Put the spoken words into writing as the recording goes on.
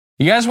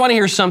You guys want to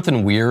hear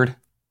something weird?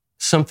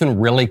 Something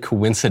really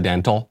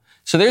coincidental?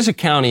 So there's a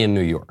county in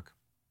New York.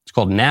 It's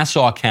called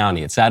Nassau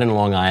County. It's out in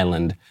Long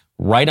Island,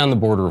 right on the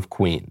border of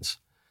Queens.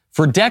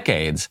 For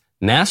decades,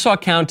 Nassau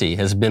County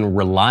has been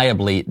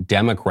reliably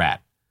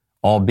Democrat,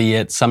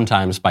 albeit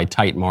sometimes by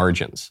tight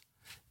margins.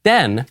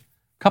 Then, a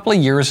couple of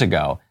years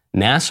ago,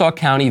 Nassau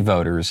County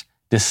voters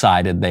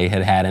decided they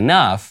had had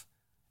enough,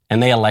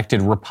 and they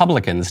elected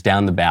Republicans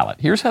down the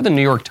ballot. Here's how the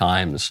New York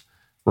Times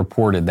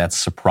reported that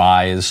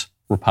surprise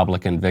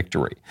Republican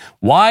victory.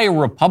 Why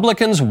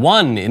Republicans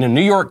won in a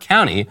New York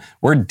county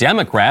where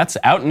Democrats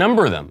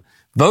outnumber them.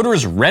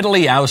 Voters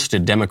readily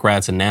ousted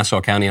Democrats in Nassau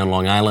County on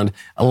Long Island,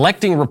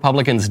 electing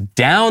Republicans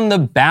down the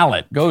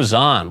ballot. Goes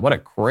on. What a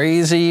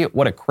crazy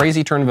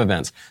turn of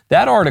events.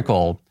 That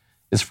article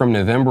is from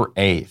November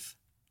 8th,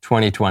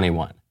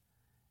 2021.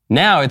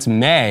 Now it's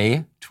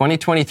May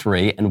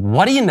 2023, and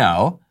what do you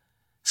know?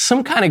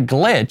 Some kind of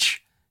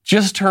glitch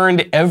just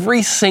turned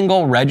every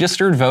single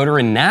registered voter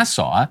in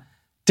Nassau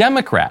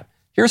Democrat.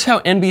 Here's how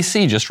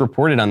NBC just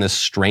reported on this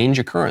strange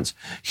occurrence.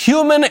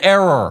 Human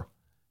error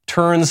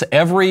turns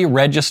every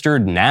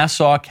registered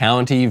Nassau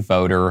County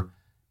voter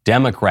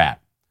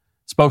Democrat.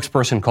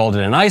 Spokesperson called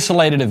it an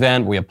isolated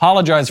event. We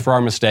apologize for our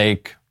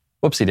mistake.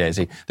 Whoopsie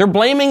daisy. They're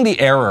blaming the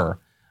error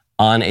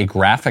on a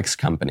graphics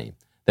company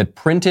that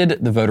printed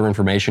the voter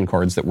information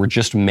cards that were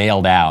just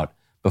mailed out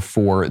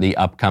before the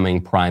upcoming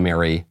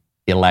primary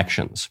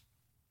elections.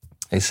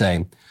 They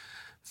say,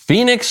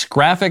 Phoenix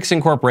Graphics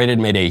Incorporated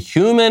made a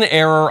human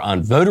error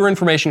on voter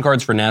information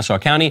cards for Nassau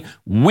County.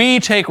 We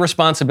take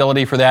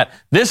responsibility for that.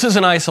 This is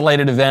an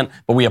isolated event,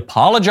 but we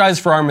apologize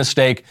for our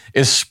mistake,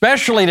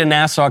 especially to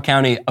Nassau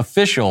County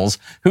officials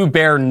who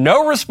bear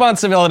no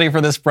responsibility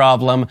for this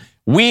problem.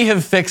 We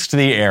have fixed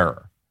the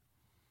error.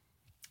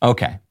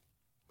 Okay.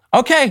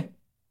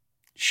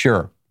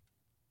 Sure.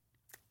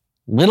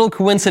 Little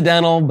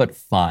coincidental, but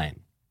fine.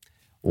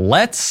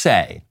 Let's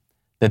say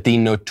that the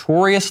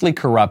notoriously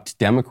corrupt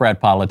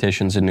Democrat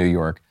politicians in New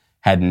York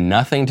had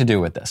nothing to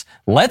do with this.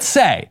 Let's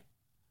say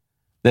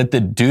that the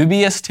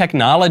dubious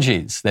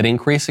technologies that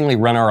increasingly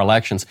run our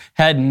elections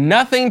had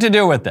nothing to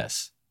do with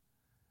this.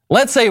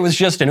 Let's say it was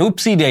just an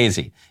oopsie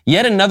daisy,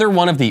 yet another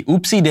one of the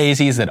oopsie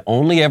daisies that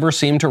only ever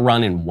seem to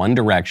run in one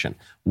direction.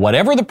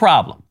 Whatever the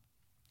problem,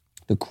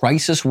 the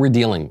crisis we're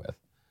dealing with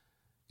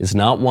is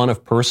not one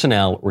of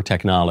personnel or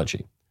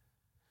technology.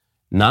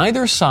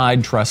 Neither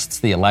side trusts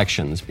the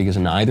elections because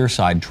neither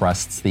side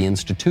trusts the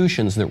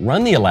institutions that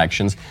run the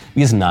elections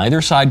because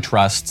neither side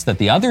trusts that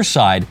the other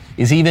side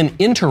is even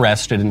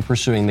interested in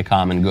pursuing the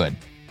common good.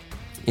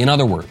 In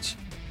other words,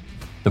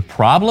 the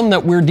problem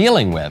that we're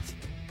dealing with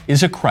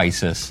is a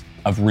crisis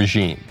of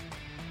regime.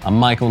 I'm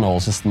Michael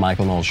Knowles. This is The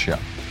Michael Knowles Show.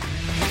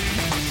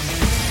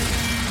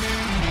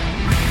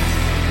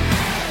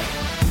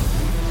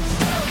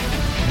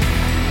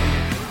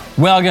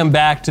 Welcome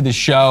back to the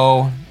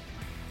show.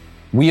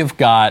 We have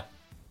got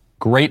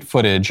great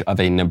footage of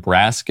a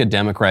Nebraska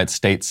Democrat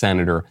state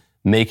senator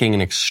making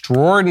an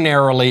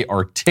extraordinarily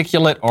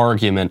articulate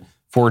argument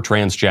for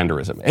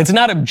transgenderism. It's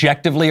not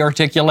objectively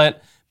articulate,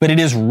 but it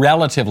is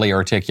relatively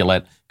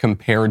articulate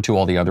compared to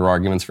all the other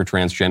arguments for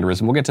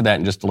transgenderism. We'll get to that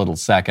in just a little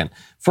second.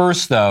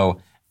 First,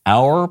 though,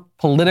 our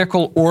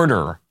political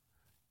order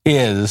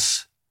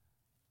is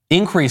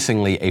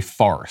increasingly a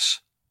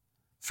farce.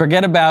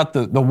 Forget about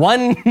the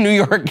one New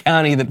York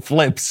county that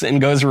flips and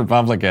goes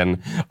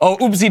Republican. Oh,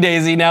 oopsie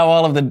daisy, now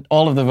all of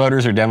the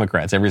voters are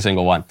Democrats, every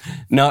single one.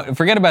 No,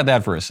 forget about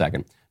that for a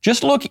second.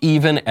 Just look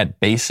even at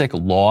basic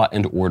law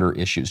and order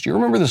issues. Do you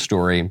remember the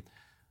story?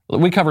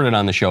 We covered it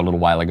on the show a little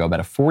while ago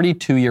about a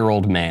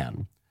 42-year-old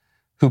man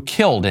who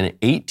killed an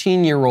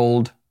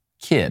 18-year-old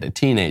kid, a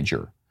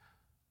teenager,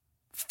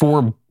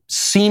 for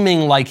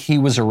seeming like he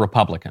was a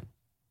Republican.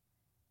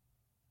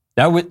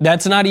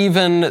 That's not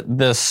even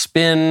the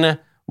spin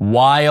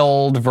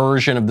wild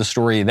version of the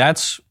story.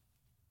 That's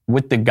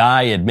what the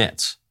guy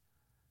admits.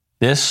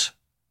 This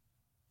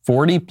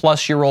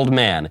 40-plus-year-old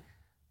man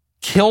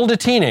killed a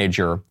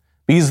teenager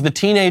because the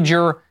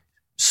teenager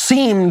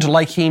seemed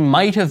like he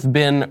might have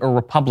been a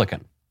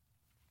Republican.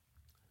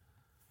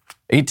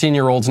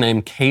 18-year-old's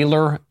name,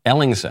 Kaylor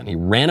Ellingson. He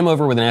ran him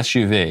over with an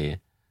SUV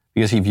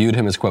because he viewed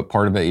him as, quote,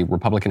 part of a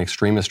Republican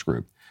extremist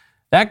group.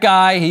 That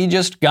guy, he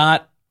just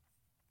got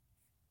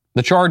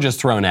the charges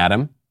thrown at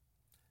him.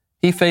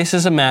 He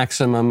faces a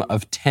maximum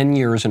of 10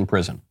 years in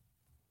prison.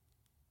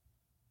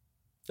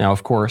 Now,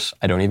 of course,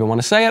 I don't even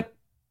want to say it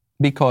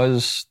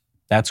because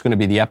that's going to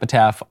be the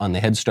epitaph on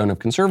the headstone of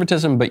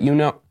conservatism, but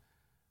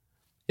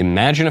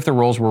imagine if the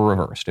roles were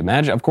reversed.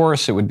 Imagine, of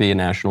course, it would be a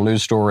national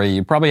news story.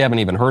 You probably haven't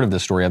even heard of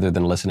this story other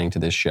than listening to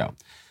this show.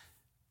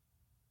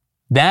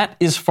 That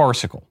is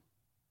farcical.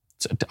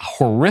 It's a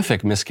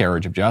horrific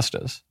miscarriage of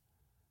justice.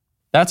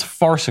 That's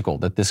farcical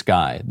that this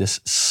guy,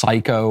 this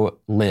psycho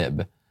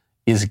lib,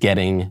 is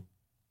getting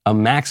a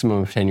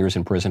maximum of 10 years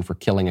in prison for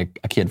killing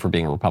a kid for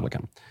being a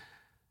Republican.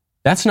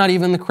 That's not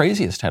even the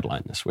craziest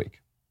headline this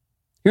week.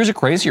 Here's a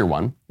crazier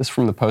one. This is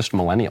from the Post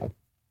Millennial.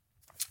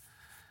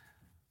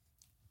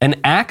 An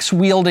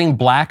axe-wielding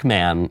black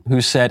man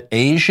who set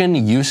Asian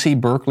UC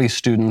Berkeley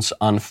students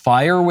on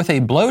fire with a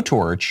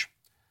blowtorch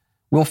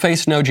will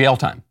face no jail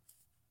time.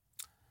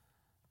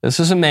 This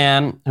is a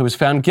man who was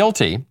found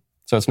guilty,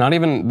 so it's not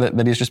even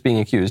that he's just being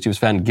accused. He was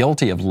found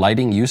guilty of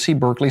lighting UC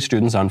Berkeley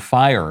students on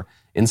fire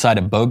inside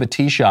a boba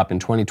tea shop in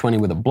 2020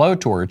 with a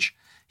blowtorch.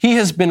 He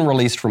has been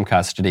released from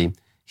custody.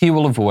 He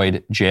will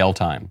avoid jail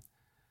time.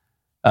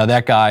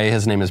 That guy,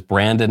 his name is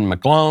Brandon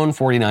McGlone,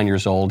 49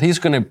 years old. He's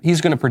going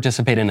to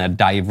participate in a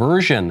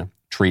diversion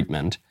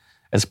treatment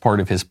as part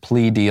of his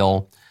plea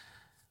deal.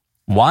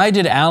 Why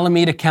did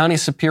Alameda County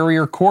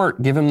Superior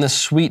Court give him this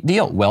sweet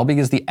deal? Well,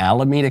 because the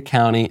Alameda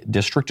County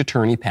District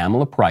Attorney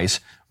Pamela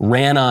Price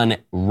ran on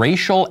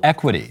racial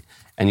equity.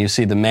 And you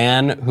see the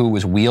man who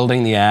was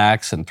wielding the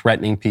axe and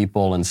threatening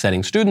people and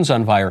setting students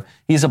on fire,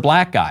 he's a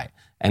black guy.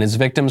 And his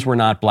victims were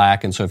not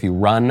black. And so if you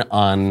run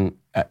on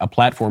a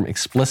platform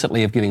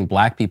explicitly of giving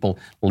black people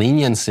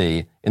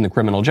leniency in the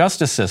criminal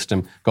justice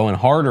system, going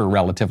harder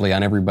relatively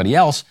on everybody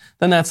else,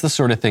 then that's the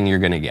sort of thing you're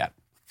going to get.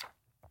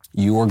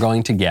 You are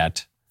going to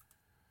get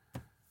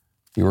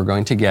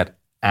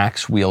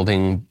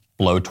axe-wielding,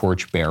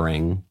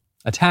 blowtorch-bearing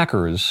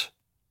attackers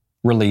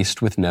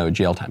released with no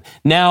jail time.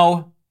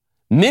 Now,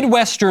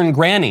 Midwestern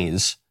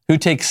grannies who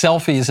take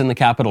selfies in the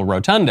Capitol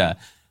Rotunda,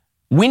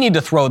 we need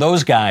to throw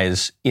those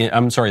gals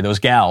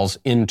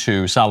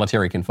into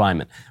solitary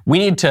confinement. We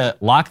need to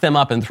lock them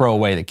up and throw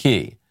away the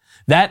key.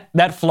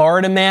 That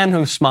Florida man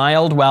who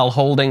smiled while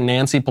holding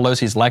Nancy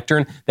Pelosi's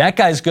lectern, that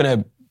guy's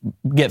going to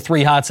get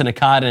 3 hots and a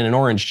cot in an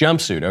orange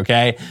jumpsuit,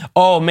 okay?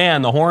 Oh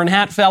man, the horn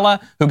hat fella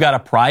who got a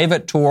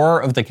private tour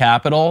of the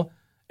Capitol,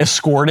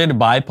 escorted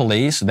by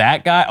police,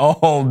 that guy,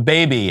 oh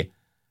baby,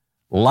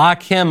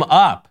 lock him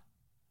up.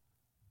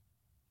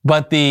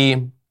 But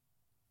the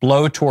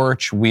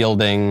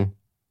blowtorch-wielding,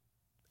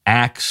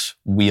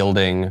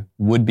 axe-wielding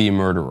would-be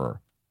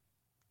murderer,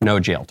 no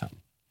jail time.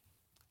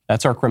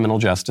 That's our criminal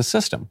justice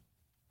system.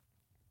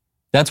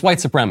 That's white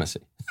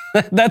supremacy.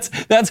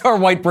 That's our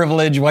white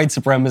privilege, white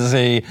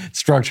supremacy,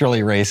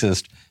 structurally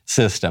racist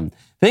system.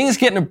 Things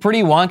getting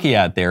pretty wonky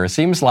out there. It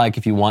seems like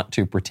if you want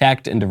to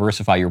protect and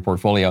diversify your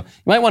portfolio,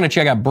 you might want to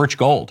check out Birch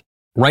Gold.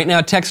 Right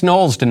now, text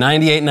Knowles to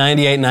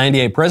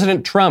 989898.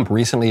 President Trump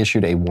recently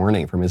issued a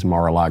warning from his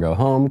Mar-a-Lago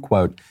home.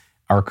 Quote,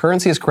 "Our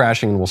currency is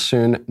crashing and will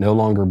soon no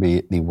longer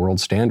be the world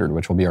standard,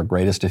 which will be our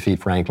greatest defeat,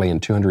 frankly, in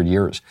 200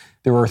 years.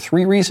 There are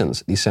 3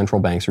 reasons these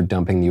central banks are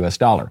dumping the U.S.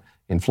 dollar.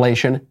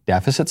 Inflation,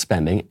 deficit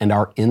spending, and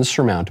our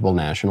insurmountable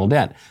national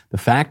debt. The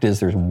fact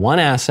is there's one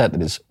asset that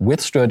has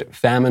withstood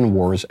famine,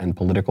 wars, and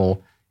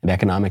political and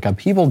economic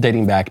upheaval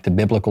dating back to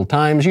biblical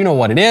times. You know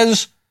what it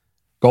is?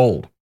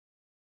 Gold.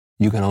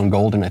 You can own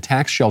gold in a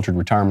tax-sheltered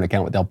retirement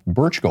account with the help of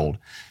Birch Gold.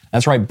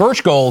 That's right,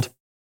 Birch Gold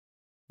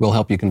will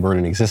help you convert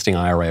an existing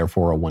IRA or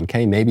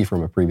 401k, maybe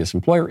from a previous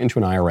employer, into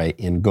an IRA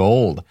in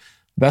gold.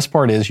 The best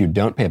part is you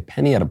don't pay a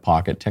penny out of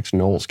pocket. Text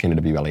Knowles,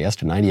 KWLES,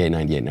 to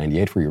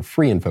 989898 for your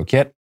free info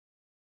kit.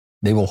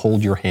 They will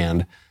hold your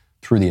hand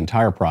through the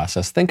entire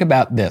process. Think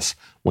about this.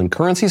 When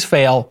currencies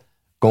fail,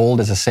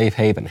 gold is a safe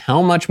haven.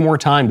 How much more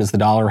time does the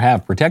dollar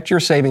have? Protect your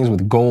savings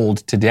with gold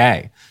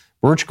today.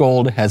 Birch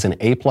Gold has an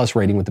A+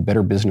 rating with the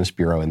Better Business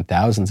Bureau and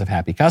thousands of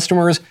happy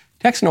customers.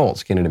 Text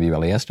Knowles,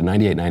 KWLES, to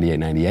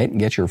 989898 and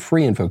get your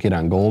free info kit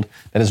on gold.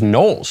 That is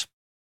Knowles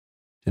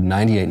to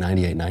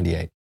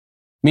 989898.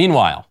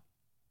 Meanwhile,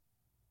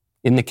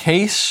 in the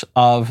case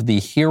of the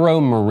hero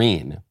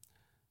Marine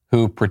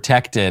who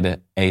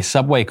protected a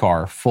subway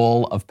car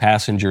full of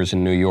passengers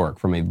in New York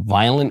from a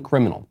violent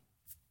criminal,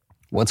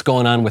 what's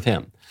going on with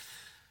him?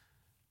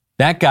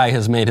 That guy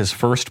has made his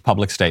first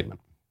public statement.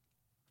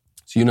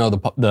 So you know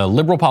the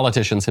liberal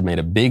politicians had made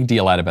a big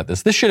deal out about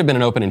this. This should have been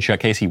an open and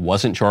shut case. He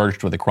wasn't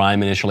charged with a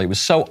crime initially. It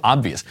was so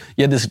obvious.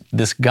 You had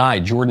this guy,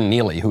 Jordan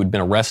Neely, who had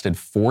been arrested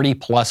 40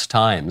 plus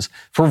times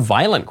for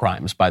violent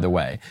crimes, by the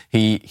way.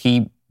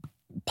 He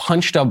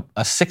punched a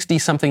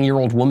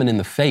 60-something-year-old woman in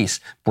the face,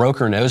 broke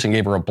her nose, and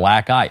gave her a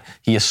black eye.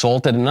 He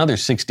assaulted another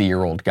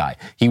 60-year-old guy.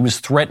 He was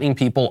threatening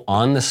people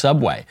on the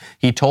subway.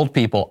 He told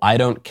people, I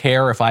don't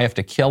care if I have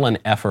to kill an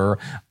effer.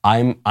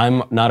 I'm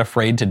not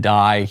afraid to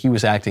die. He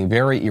was acting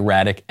very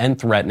erratic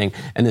and threatening,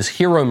 and this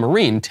hero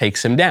Marine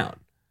takes him down.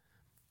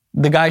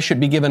 The guy should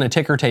be given a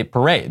ticker tape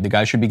parade. The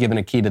guy should be given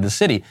a key to the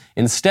city.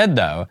 Instead,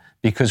 though,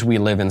 because we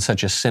live in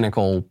such a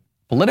cynical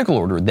political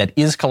order that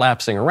is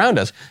collapsing around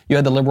us, you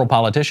had the liberal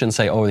politicians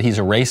say, oh, he's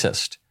a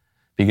racist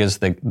because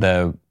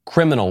the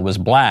criminal was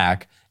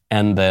black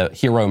and the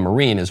hero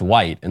Marine is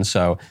white. And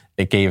so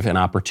it gave an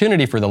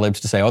opportunity for the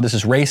libs to say, oh, this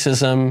is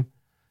racism.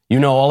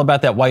 You know all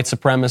about that white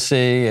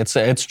supremacy.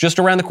 It's just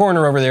around the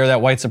corner over there,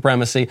 that white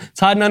supremacy. It's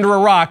hiding under a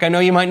rock. I know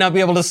you might not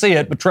be able to see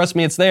it, but trust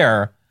me, it's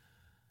there.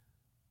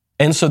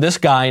 And so this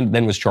guy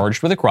then was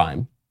charged with a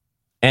crime,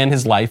 and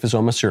his life is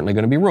almost certainly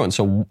going to be ruined.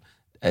 So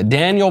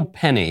Daniel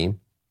Penny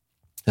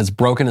has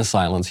broken his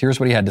silence. Here's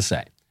what he had to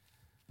say.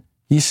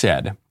 He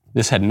said,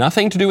 this had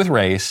nothing to do with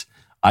race.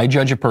 I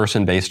judge a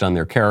person based on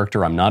their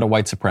character. I'm not a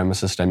white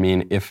supremacist. I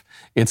mean, if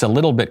it's a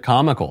little bit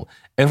comical,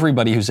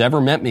 everybody who's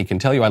ever met me can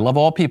tell you I love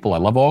all people. I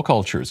love all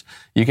cultures.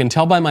 You can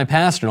tell by my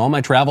past and all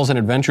my travels and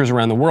adventures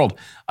around the world.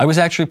 I was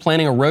actually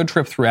planning a road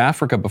trip through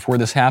Africa before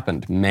this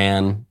happened.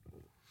 Man,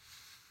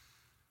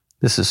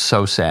 this is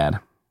so sad.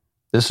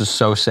 This is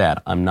so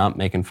sad. I'm not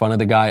making fun of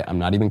the guy. I'm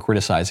not even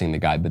criticizing the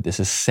guy, but this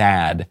is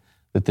sad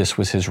that this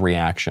was his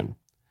reaction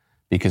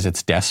because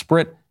it's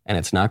desperate and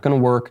it's not going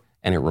to work.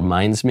 And it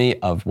reminds me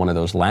of one of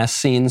those last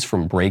scenes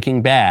from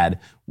Breaking Bad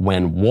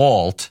when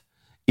Walt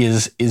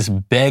is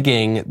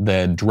begging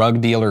the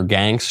drug dealer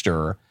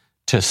gangster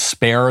to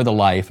spare the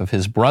life of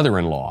his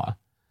brother-in-law.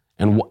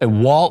 And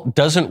Walt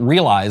doesn't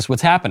realize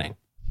what's happening.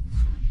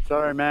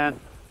 Sorry, man.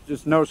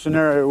 Just no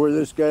scenario where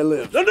this guy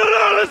lives. No,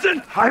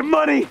 listen! I have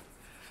money!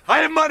 I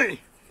have money!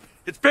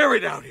 It's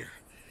buried out here.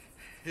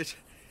 It's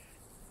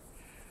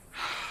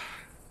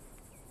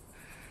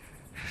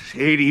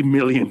 $80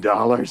 million.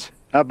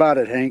 How about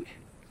it, Hank?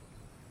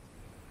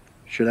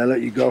 Should I let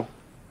you go?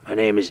 My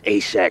name is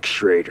Asac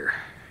Schrader.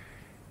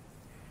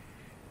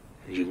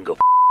 You can go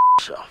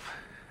yourself.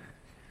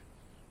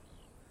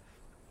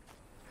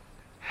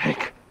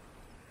 Hank,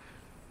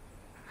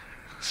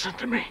 listen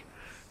to me.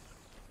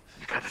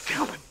 You gotta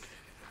tell him.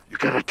 You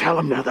gotta tell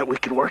him now that we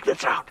can work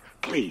this out.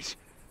 Please.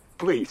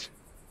 Please.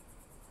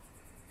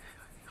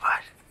 What?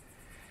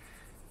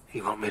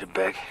 You want me to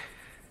beg?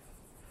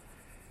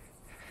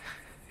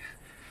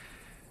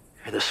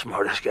 You're the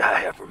smartest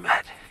guy I ever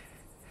met.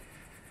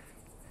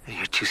 And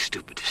you're too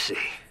stupid to see.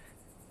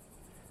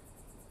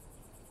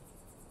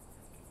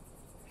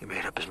 He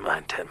made up his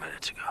mind 10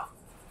 minutes ago.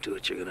 Do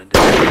what you're gonna do.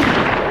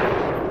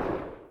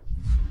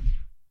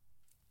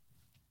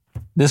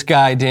 This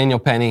guy, Daniel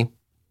Penny,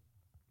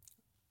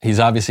 he's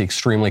obviously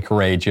extremely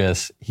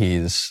courageous.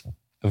 He's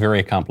a very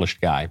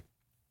accomplished guy.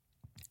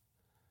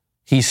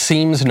 He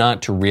seems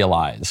not to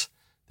realize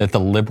that the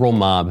liberal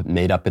mob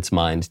made up its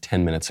mind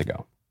 10 minutes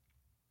ago.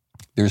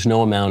 There's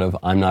no amount of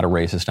I'm not a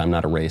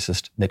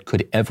racist that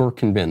could ever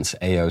convince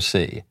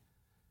AOC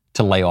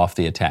to lay off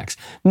the attacks.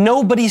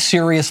 Nobody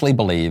seriously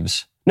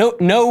believes,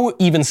 no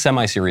even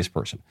semi-serious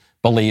person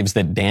believes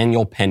that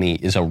Daniel Penny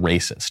is a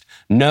racist.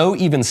 No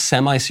even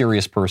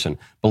semi-serious person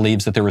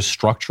believes that there is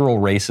structural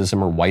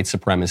racism or white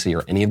supremacy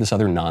or any of this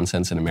other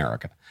nonsense in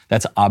America.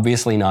 That's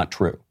obviously not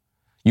true.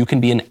 You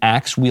can be an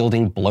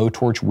axe-wielding,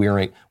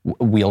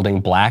 blowtorch-wielding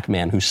black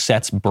man who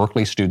sets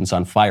Berkeley students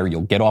on fire.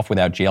 You'll get off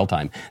without jail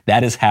time.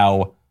 That is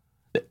how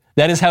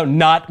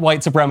not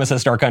white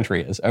supremacist our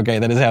country is, okay?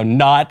 That is how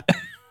not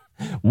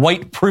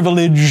white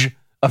privilege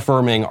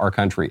affirming our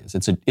country is.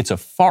 It's a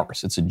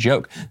farce. It's a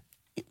joke.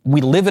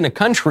 We live in a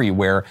country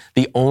where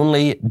the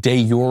only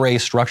de jure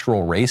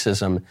structural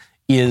racism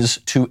is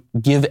to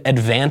give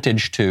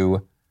advantage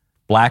to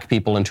black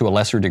people and to a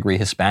lesser degree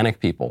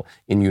Hispanic people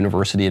in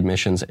university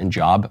admissions and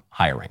job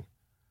hiring.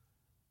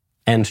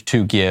 And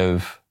to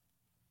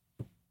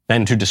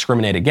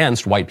discriminate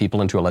against white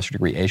people and to a lesser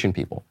degree Asian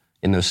people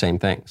in those same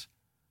things.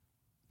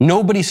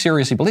 Nobody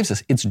seriously believes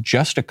this. It's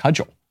just a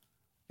cudgel.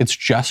 It's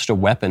just a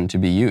weapon to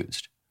be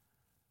used.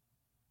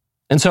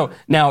 And so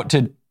now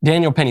to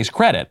Daniel Penny's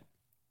credit,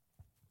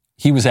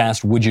 he was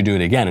asked, would you do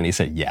it again? And he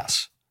said,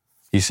 yes.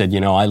 He said,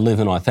 I live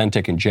an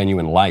authentic and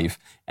genuine life,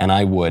 and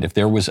I would, if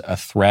there was a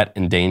threat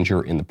and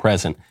danger in the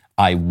present,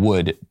 I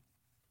would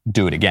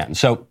do it again.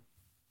 So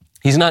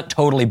he's not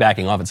totally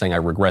backing off and saying, I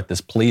regret this.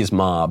 Please,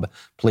 mob,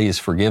 please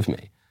forgive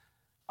me.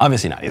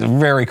 Obviously not. He's a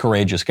very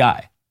courageous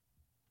guy.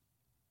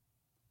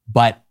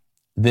 But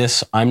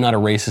this I'm not a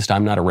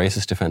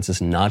racist defense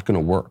is not going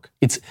to work.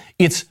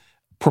 It's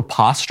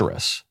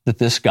preposterous that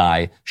this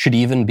guy should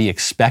even be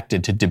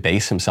expected to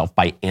debase himself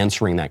by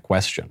answering that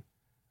question.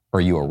 Are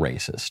you a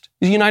racist?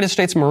 He's a United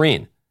States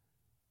Marine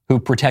who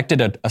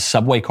protected a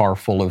subway car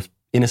full of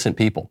innocent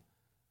people.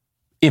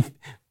 If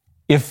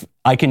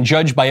I can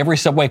judge by every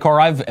subway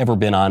car I've ever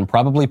been on,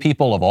 probably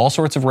people of all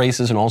sorts of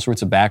races and all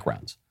sorts of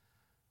backgrounds.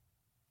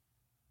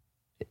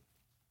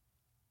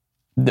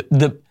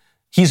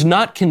 He's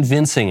not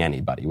convincing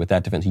anybody with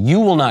that defense. You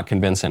will not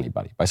convince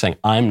anybody by saying,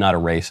 I'm not a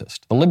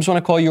racist. The libs want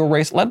to call you a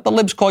racist. Let the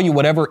libs call you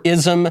whatever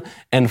ism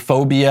and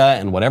phobia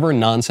and whatever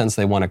nonsense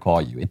they want to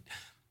call you.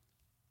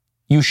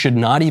 You should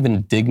not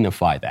even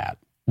dignify that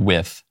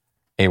with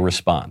a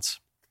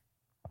response.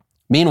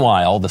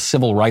 Meanwhile, the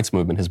civil rights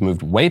movement has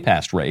moved way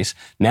past race.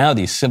 Now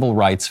the civil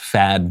rights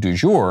fad du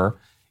jour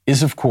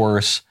is, of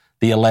course,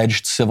 the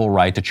alleged civil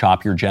right to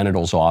chop your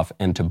genitals off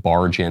and to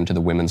barge into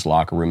the women's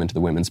locker room, into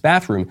the women's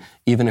bathroom,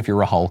 even if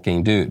you're a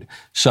hulking dude.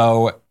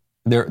 So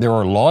there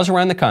are laws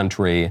around the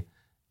country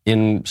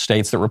in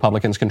states that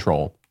Republicans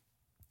control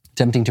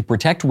attempting to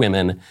protect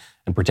women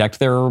and protect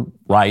their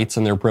rights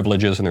and their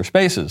privileges and their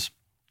spaces.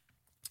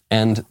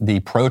 And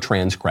the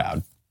pro-trans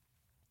crowd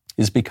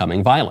is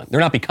becoming violent. They're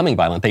not becoming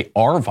violent, they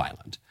are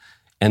violent.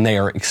 And they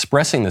are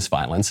expressing this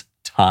violence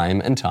time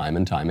and time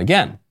and time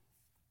again.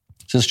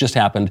 So this just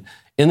happened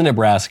in the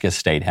Nebraska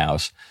State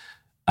House.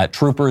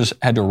 Troopers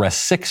had to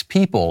arrest 6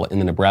 people in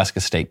the Nebraska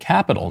State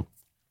Capitol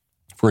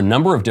for a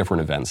number of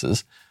different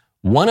offenses.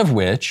 one of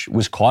which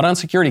was caught on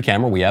security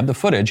camera. We have the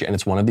footage, and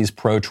it's one of these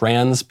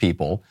pro-trans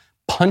people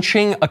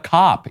punching a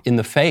cop in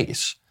the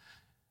face.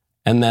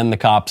 And then the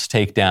cops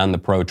take down the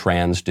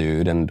pro-trans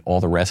dude and all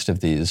the rest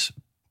of these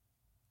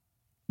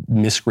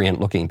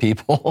miscreant-looking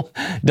people.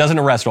 Doesn't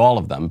arrest all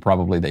of them,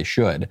 probably they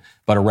should,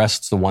 but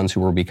arrests the ones who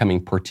were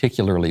becoming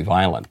particularly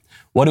violent.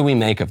 What do we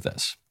make of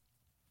this?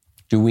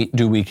 Do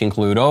we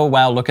conclude, oh,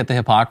 wow, look at the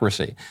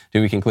hypocrisy?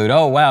 Do we conclude,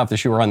 oh, wow, if the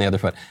shoe were on the other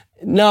foot?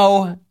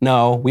 No,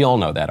 we all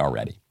know that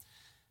already.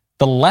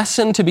 The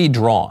lesson to be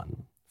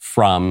drawn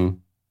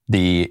from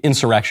the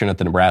insurrection at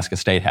the Nebraska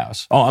State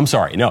House. Oh, I'm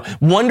sorry. No,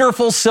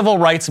 wonderful civil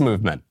rights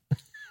movement.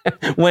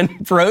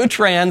 When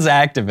pro-trans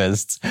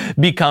activists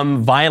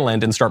become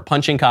violent and start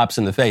punching cops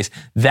in the face,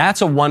 that's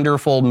a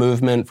wonderful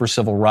movement for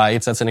civil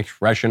rights. That's an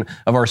expression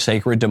of our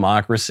sacred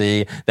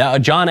democracy.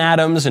 John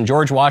Adams and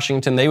George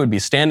Washington, they would be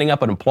standing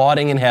up and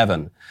applauding in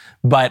heaven.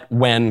 But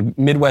when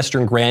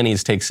Midwestern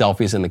grannies take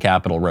selfies in the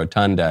Capitol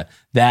Rotunda,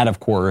 that, of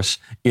course,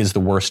 is the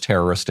worst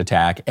terrorist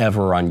attack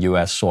ever on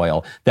U.S.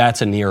 soil.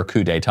 That's a near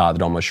coup d'etat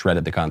that almost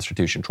shredded the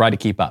Constitution. Try to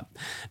keep up.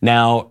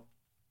 Now,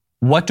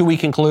 what do we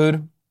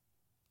conclude?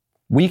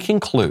 We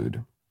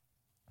conclude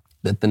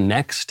that the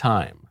next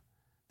time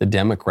the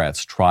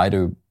Democrats try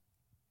to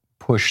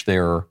push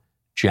their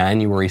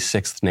January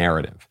 6th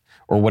narrative,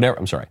 or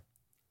whatever,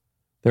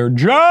 their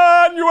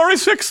January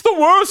 6th, the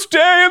worst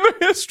day in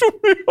the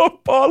history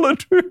of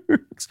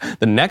politics.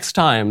 The next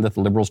time that the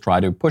liberals try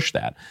to push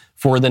that,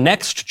 for the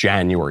next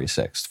January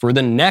 6th, for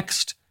the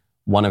next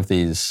one of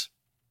these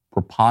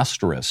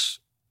preposterous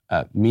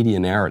media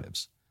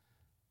narratives,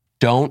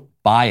 don't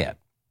buy it.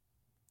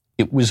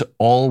 It was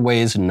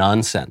always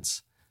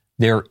nonsense.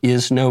 There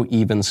is no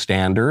even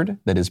standard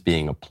that is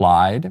being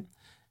applied.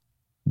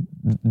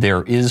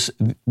 If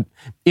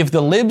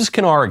the libs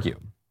can argue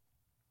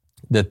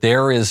that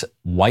there is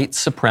white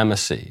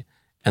supremacy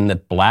and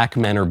that black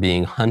men are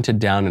being hunted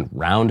down and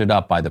rounded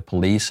up by the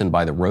police and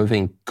by the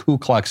roving Ku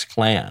Klux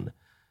Klan,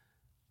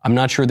 I'm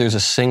not sure there's a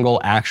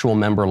single actual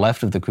member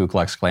left of the Ku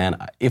Klux Klan.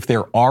 If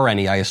there are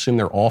any, I assume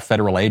they're all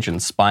federal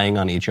agents spying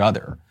on each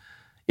other.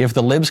 If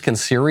the libs can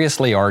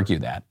seriously argue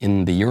that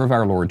in the year of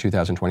our Lord,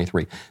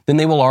 2023, then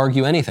they will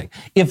argue anything.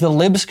 If the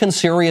libs can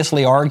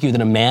seriously argue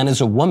that a man is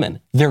a woman,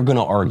 they're going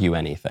to argue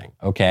anything,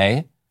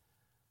 okay?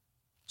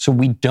 So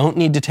we don't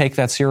need to take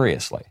that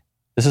seriously.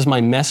 This is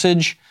my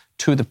message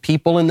to the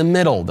people in the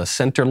middle, the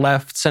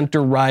center-left,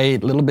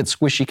 center-right, a little bit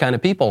squishy kind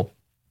of people.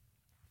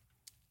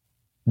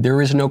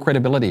 There is no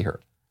credibility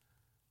here.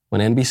 When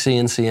NBC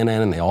and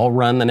CNN and they all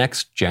run the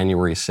next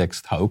January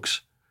 6th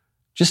hoax,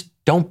 just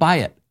don't buy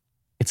it.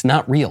 It's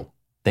not real.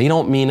 They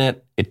don't mean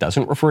it. It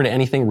doesn't refer to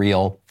anything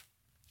real.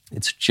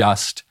 It's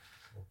just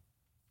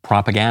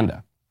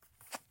propaganda.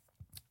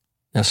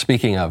 Now,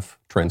 speaking of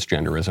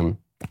transgenderism,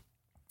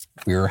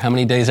 we're how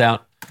many days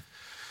out?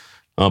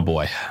 Oh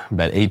boy,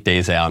 about 8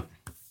 days out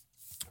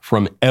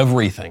from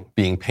everything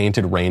being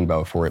painted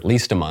rainbow for at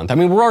least a month. I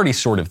mean, we're already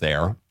sort of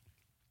there.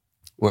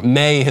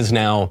 May has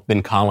now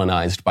been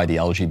colonized by the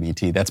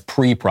LGBT. That's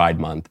pre-Pride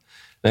Month.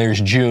 Then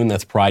there's June,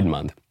 that's Pride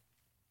Month.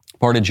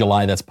 Part of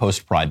July, that's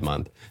post-Pride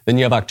Month. Then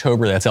you have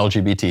October, that's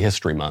LGBT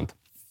History Month.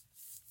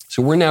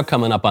 So we're now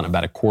coming up on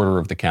about a quarter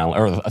of the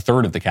calendar, or a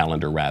third of the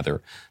calendar,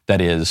 rather, that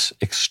is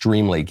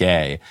extremely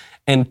gay.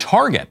 And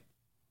Target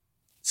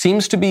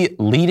seems to be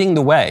leading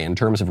the way in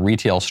terms of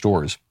retail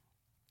stores.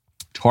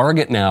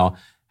 Target now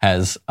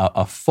has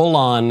a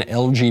full-on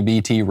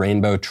LGBT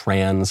rainbow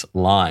trans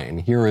line.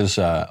 Here is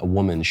a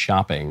woman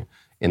shopping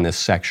in this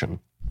section.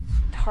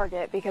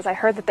 Target because I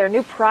heard that their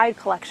new Pride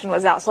collection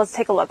was out. So let's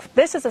take a look.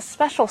 This is a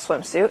special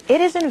swimsuit.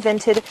 It is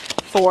invented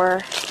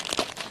for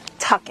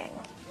tucking.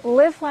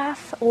 Live,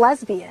 laugh,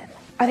 lesbian.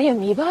 Are they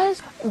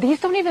amoebas? These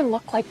don't even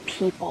look like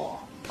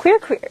people. Queer.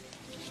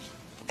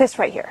 This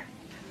right here.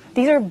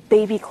 These are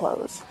baby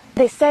clothes.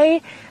 They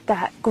say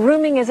that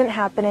grooming isn't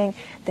happening.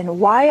 Then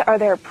why are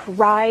there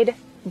Pride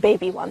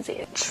baby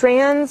onesies?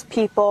 Trans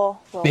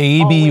people will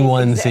baby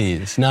onesies.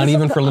 Exist. Not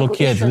even for little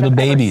kids, little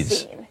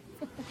babies.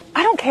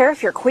 I don't care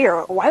if you're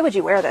queer. Why would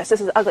you wear this? This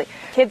is ugly.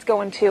 Kids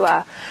going to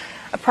a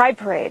pride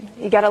parade.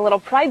 You got a little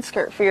pride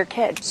skirt for your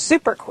kid.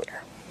 Super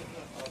queer.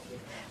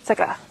 It's like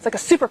a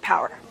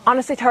superpower.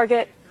 Honestly,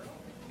 Target,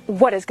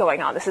 what is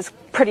going on? This is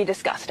pretty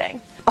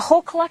disgusting. A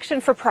whole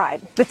collection for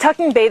Pride. The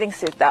tucking bathing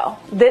suit, though.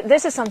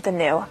 This is something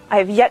new. I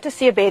have yet to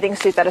see a bathing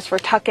suit that is for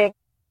tucking.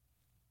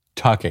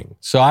 Tucking.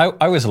 So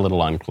I was a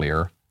little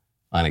unclear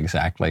on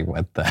exactly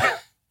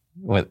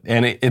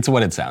it's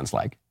what it sounds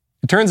like.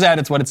 It turns out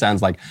it's what it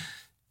sounds like.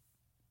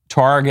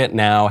 Target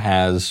now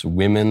has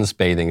women's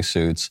bathing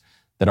suits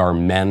that are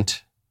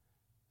meant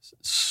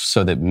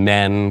so that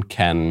men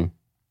can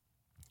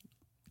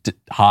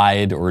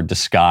hide or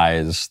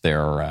disguise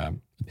their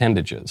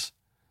appendages.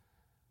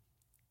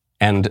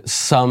 And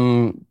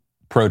some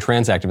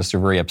pro-trans activists are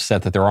very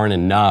upset that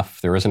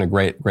there isn't a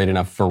great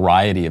enough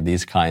variety of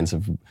these kinds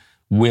of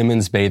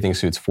women's bathing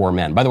suits for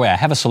men. By the way, I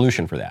have a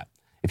solution for that.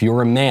 If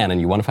you're a man and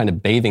you want to find a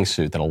bathing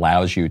suit that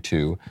allows you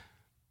to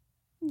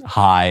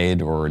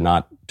hide or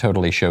not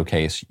totally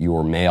showcase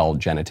your male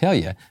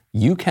genitalia,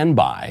 you can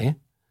buy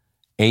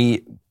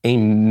a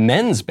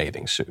men's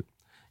bathing suit.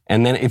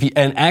 And then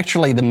and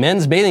actually the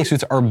men's bathing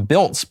suits are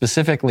built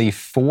specifically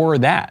for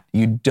that.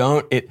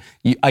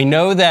 I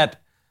know that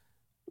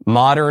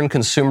modern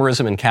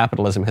consumerism and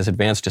capitalism has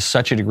advanced to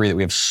such a degree that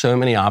we have so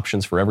many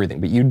options for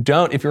everything. But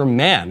if you're a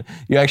man,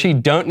 you actually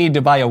don't need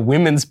to buy a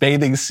women's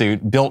bathing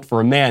suit built for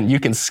a man. You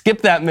can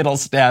skip that middle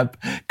step,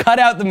 cut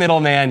out the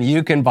middleman.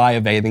 You can buy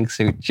a bathing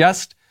suit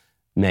just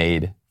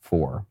made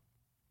for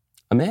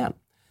a man.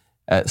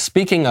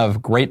 Speaking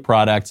of great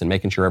products and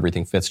making sure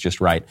everything fits just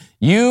right,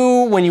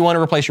 when you want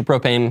to replace your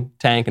propane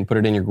tank and put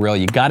it in your grill,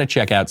 you got to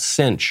check out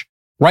Cinch.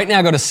 Right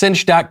now, go to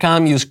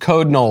cinch.com, use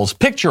code Knowles.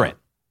 Picture it.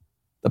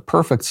 The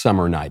perfect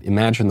summer night.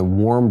 Imagine the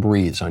warm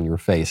breeze on your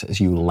face as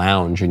you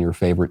lounge in your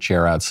favorite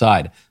chair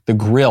outside. The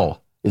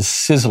grill is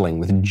sizzling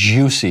with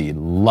juicy,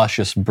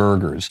 luscious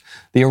burgers.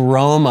 The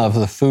aroma of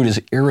the food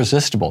is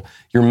irresistible.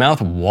 Your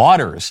mouth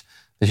waters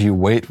as you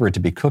wait for it to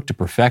be cooked to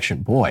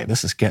perfection. Boy,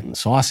 this is getting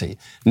saucy.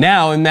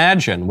 Now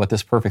imagine what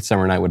this perfect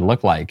summer night would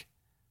look like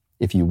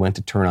if you went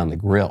to turn on the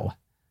grill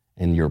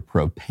and your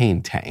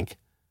propane tank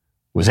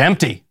was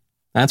empty.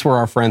 That's where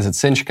our friends at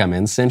Cinch come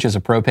in. Cinch is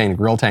a propane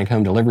grill tank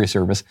home delivery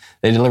service.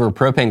 They deliver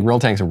propane grill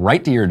tanks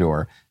right to your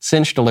door.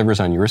 Cinch delivers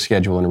on your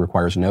schedule and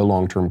requires no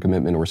long-term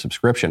commitment or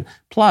subscription.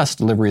 Plus,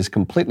 delivery is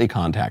completely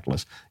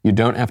contactless. You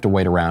don't have to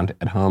wait around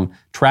at home.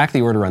 Track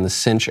the order on the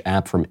Cinch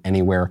app from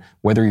anywhere,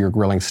 whether you're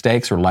grilling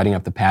steaks or lighting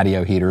up the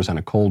patio heaters on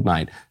a cold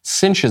night.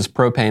 Cinch's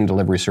propane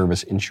delivery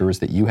service ensures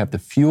that you have the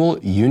fuel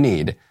you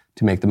need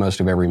to make the most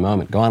of every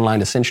moment. Go online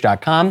to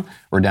cinch.com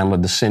or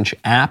download the Cinch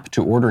app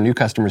to order. New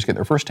customers get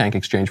their first tank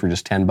exchange for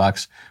just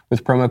 $10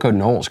 with promo code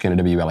Knowles,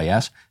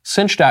 K-N-W-L-E-S.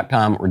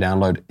 Cinch.com or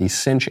download the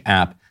Cinch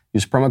app.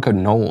 Use promo code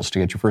Knowles to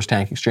get your first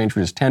tank exchange for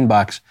just $10.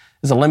 This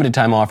is a limited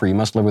time offer. You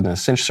must live within a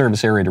Cinch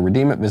service area to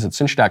redeem it. Visit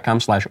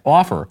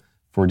cinch.com/offer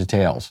for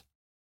details.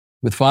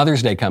 With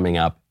Father's Day coming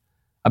up,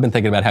 I've been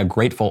thinking about how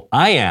grateful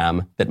I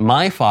am that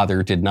my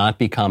father did not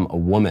become a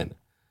woman.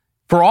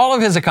 For all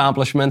of his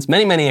accomplishments,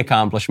 many, many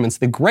accomplishments,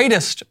 the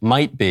greatest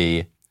might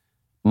be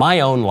my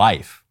own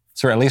life,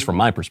 so at least from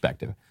my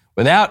perspective.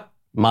 Without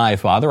my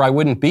father, I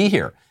wouldn't be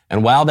here.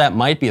 And while that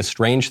might be a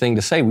strange thing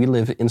to say, we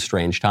live in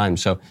strange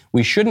times. So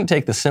we shouldn't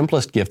take the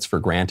simplest gifts for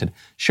granted.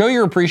 Show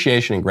your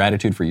appreciation and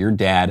gratitude for your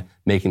dad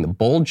making the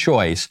bold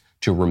choice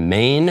to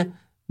remain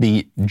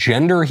the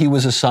gender he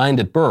was assigned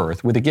at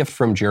birth with a gift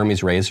from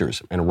Jeremy's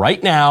Razors. And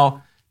right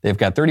now, they've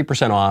got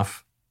 30%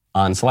 off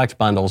on select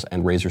bundles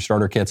and razor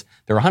starter kits.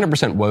 They're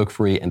 100%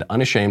 woke-free and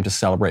unashamed to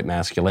celebrate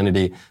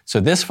masculinity. So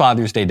this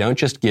Father's Day, don't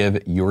just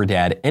give your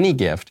dad any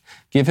gift.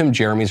 Give him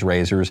Jeremy's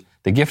Razors,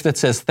 the gift that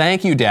says,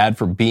 thank you, Dad,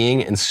 for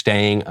being and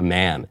staying a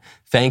man.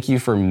 Thank you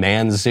for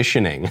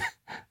mansitioning.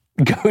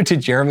 Go to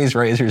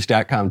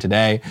jeremysrazors.com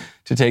today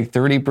to take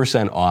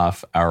 30%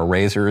 off our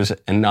razors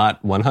and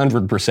not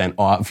 100%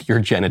 off your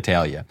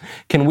genitalia.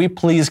 Can we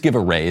please give a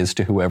raise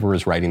to whoever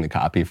is writing the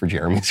copy for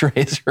Jeremy's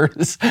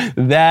Razors?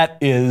 That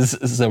is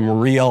some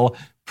real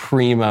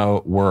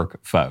primo work,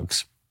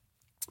 folks.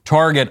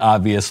 Target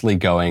obviously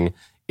going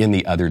in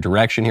the other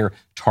direction here.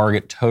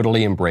 Target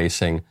totally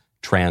embracing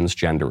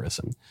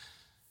transgenderism.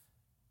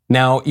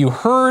 Now, you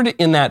heard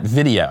in that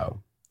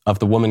video of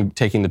the woman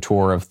taking the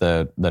tour of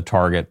the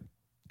Target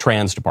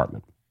trans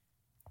department.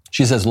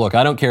 She says, look,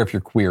 I don't care if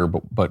you're queer,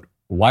 but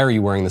why are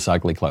you wearing this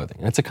ugly clothing?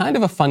 And it's a kind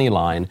of a funny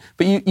line,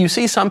 but you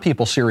see some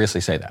people seriously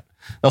say that.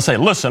 They'll say,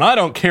 listen, I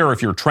don't care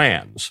if you're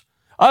trans.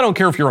 I don't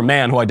care if you're a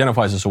man who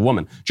identifies as a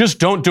woman. Just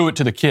don't do it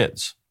to the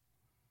kids.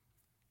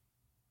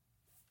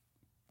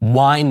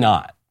 Why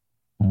not?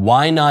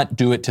 Why not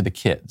do it to the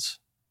kids?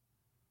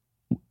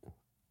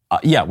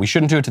 We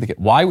shouldn't do it to the kids.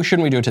 Why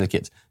shouldn't we do it to the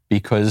kids?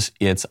 Because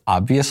it's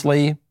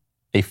obviously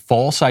a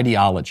false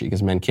ideology,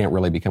 because men can't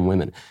really become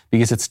women,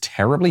 because it's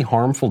terribly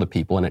harmful to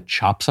people and it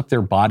chops up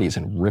their bodies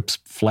and rips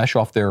flesh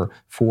off their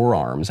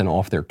forearms and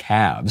off their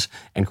calves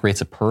and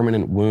creates a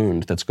permanent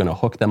wound that's going to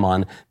hook them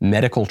on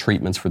medical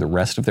treatments for the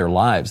rest of their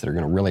lives that are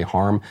going to really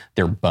harm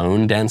their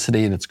bone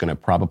density, that's going to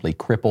probably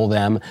cripple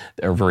them,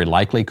 or very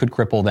likely could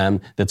cripple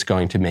them, that's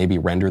going to maybe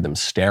render them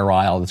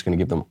sterile, that's going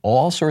to give them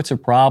all sorts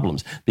of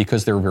problems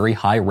because there are very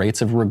high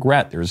rates of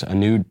regret. There's a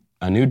new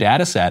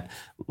data set,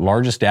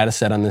 largest data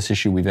set on this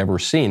issue we've ever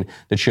seen,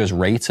 that shows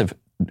rates of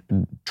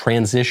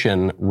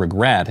transition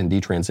regret and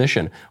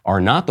detransition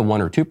are not the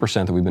 1 or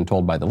 2% that we've been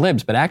told by the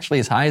libs, but actually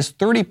as high as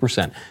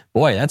 30%.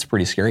 Boy, that's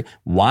pretty scary.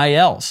 Why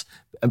else?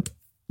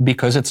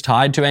 Because it's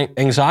tied to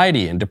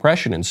anxiety and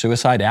depression and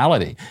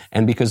suicidality,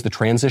 and because the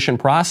transition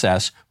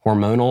process,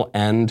 hormonal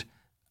and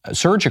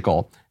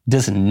surgical,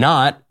 does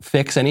not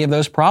fix any of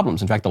those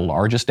problems. In fact, the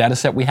largest data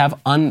set we have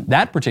on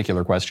that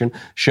particular question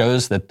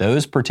shows that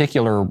those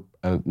particular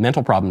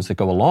mental problems that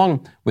go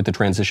along with the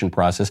transition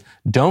process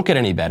don't get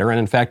any better. And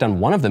in fact, on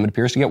one of them, it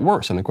appears to get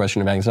worse on the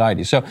question of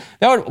anxiety. So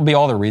that would be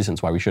all the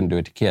reasons why we shouldn't do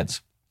it to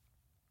kids.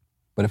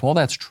 But if all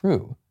that's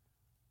true,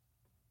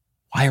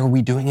 why are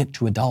we doing it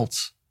to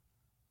adults?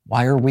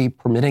 Why are we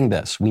permitting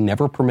this? We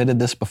never permitted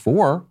this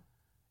before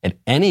at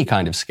any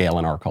kind of scale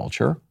in our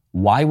culture.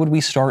 Why would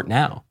we start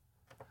now?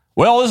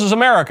 Well, this is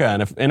America,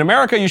 and if in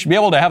America you should be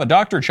able to have a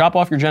doctor chop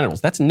off your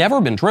genitals. That's never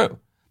been true.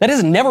 That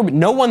has never been,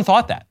 no one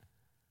thought that.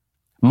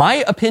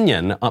 My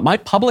opinion, my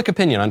public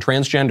opinion on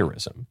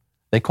transgenderism,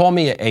 they call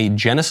me a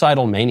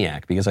genocidal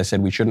maniac because I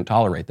said we shouldn't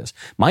tolerate this.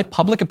 My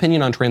public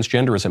opinion on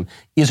transgenderism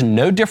is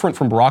no different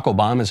from Barack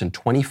Obama's in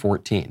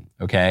 2014,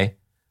 okay?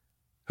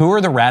 Who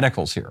are the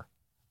radicals here?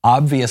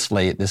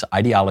 Obviously, this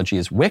ideology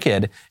is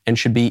wicked and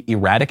should be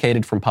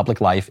eradicated from public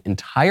life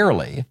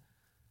entirely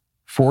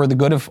for the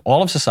good of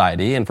all of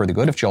society and for the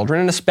good of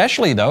children, and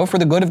especially, though, for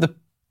the good of the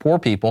poor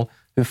people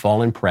who've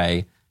fallen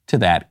prey to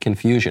that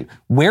confusion.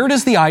 Where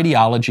does the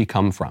ideology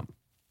come from?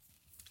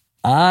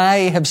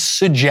 I have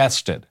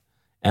suggested,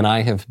 and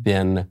I have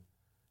been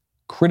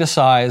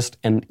criticized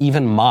and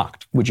even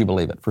mocked, would you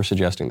believe it, for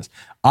suggesting this.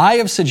 I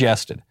have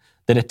suggested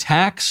that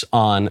attacks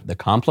on the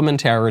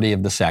complementarity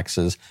of the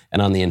sexes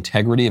and on the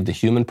integrity of the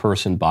human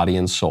person, body,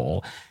 and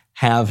soul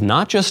have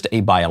not just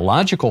a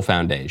biological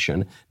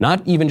foundation,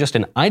 not even just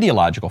an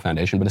ideological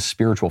foundation, but a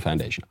spiritual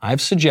foundation. I've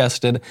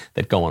suggested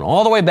that going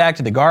all the way back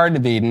to the Garden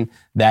of Eden,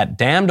 that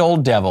damned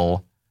old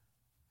devil,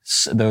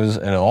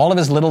 all of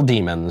his little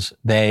demons,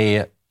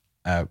 they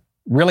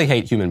really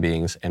hate human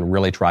beings and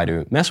really try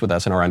to mess with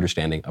us in our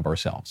understanding of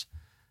ourselves.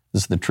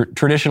 This is the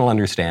traditional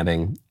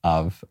understanding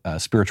of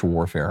spiritual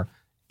warfare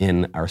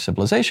in our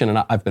civilization,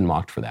 and I've been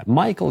mocked for that.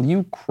 Michael,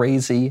 you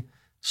crazy,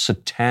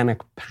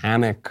 satanic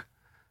panic.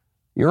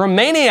 You're a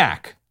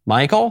maniac,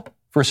 Michael,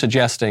 for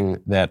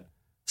suggesting that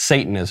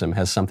Satanism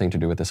has something to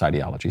do with this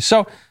ideology.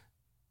 So,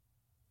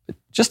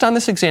 just on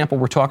this example,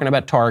 we're talking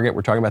about Target,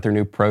 we're talking about their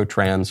new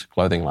pro-trans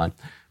clothing line.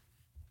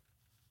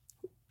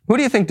 Who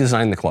do you think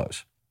designed the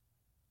clothes?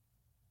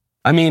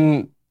 I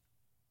mean,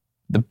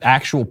 the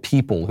actual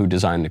people who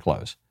designed the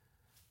clothes.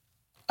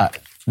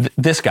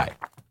 This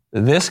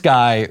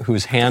guy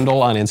whose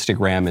handle on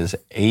Instagram is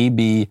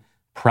A.B.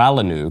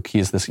 Pralanuk.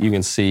 He's this, you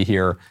can see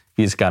here,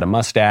 he's got a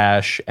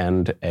mustache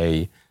and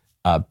a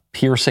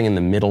piercing in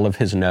the middle of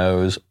his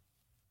nose.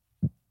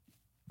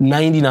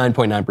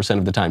 99.9%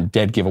 of the time,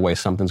 dead giveaway,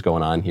 something's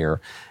going on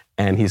here.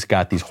 And he's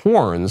got these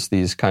horns,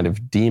 these kind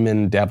of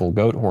demon, devil,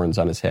 goat horns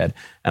on his head,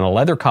 and a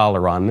leather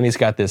collar on. And then he's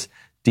got this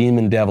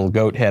demon, devil,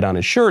 goat head on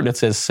his shirt, and it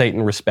says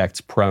Satan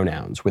respects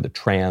pronouns with a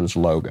trans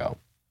logo.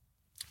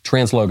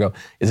 Trans logo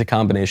is a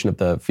combination of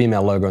the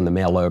female logo and the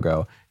male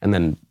logo, and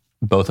then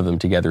both of them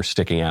together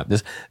sticking out.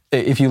 This,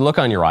 if you look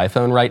on your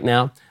iPhone right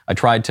now, I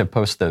tried to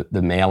post the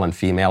male and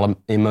female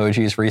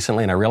emojis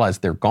recently, and I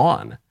realized they're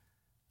gone. At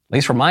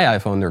least for my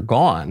iPhone, they're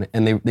gone,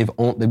 and they've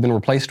been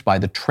replaced by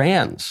the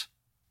trans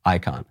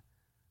icon.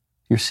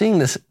 You're seeing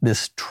this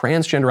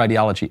transgender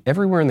ideology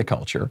everywhere in the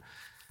culture.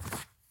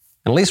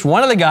 And at least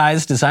one of the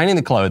guys designing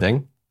the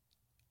clothing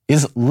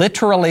is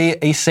literally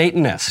a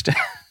Satanist.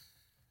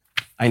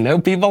 I know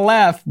people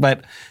laugh,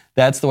 but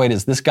that's the way it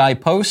is. This guy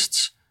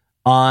posts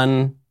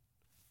online,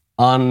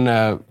 on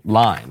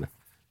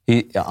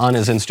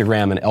his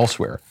Instagram and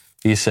elsewhere.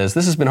 He says,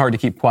 "This has been hard to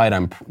keep quiet.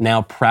 I'm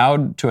now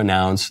proud to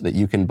announce that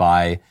you can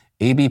buy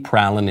A.B.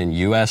 Pralin in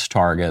U.S.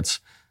 Targets.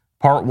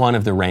 Part 1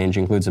 of the range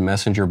includes a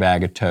messenger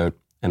bag, a tote,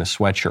 and a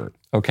sweatshirt."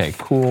 Okay,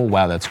 cool.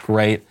 Wow, that's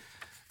great.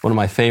 One of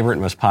my favorite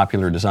and most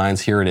popular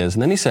designs. Here it is.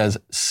 And then he says,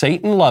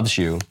 "Satan loves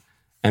you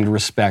and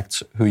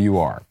respects who you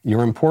are.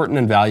 You're important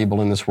and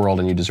valuable in this world,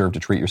 and you deserve to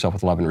treat yourself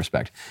with love and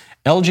respect.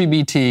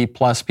 LGBT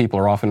plus people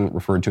are often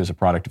referred to as a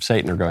product of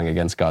Satan or going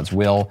against God's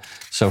will.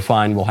 So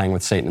fine, we'll hang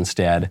with Satan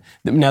instead."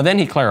 Now then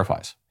he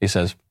clarifies. He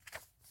says,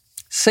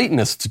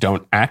 "Satanists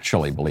don't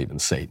actually believe in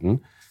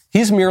Satan.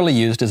 He's merely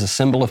used as a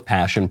symbol of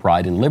passion,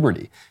 pride, and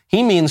liberty.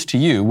 He means to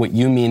you what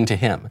you mean to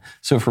him.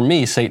 So for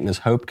me, Satan is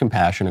hope,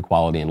 compassion,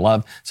 equality, and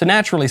love. So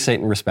naturally,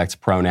 Satan respects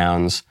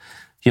pronouns.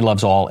 He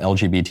loves all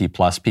LGBT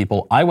plus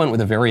people. I went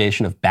with a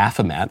variation of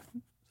Baphomet,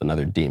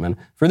 another demon,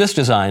 for this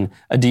design,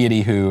 a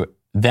deity who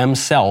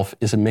themself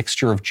is a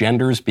mixture of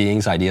genders,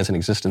 beings, ideas, and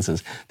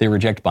existences. They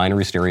reject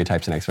binary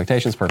stereotypes and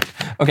expectations." Perfect.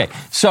 Okay,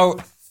 so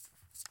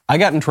I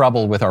got in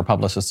trouble with our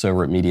publicists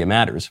over at Media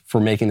Matters for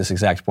making this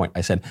exact point.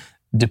 I said,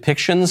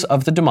 depictions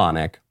of the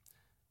demonic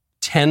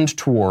tend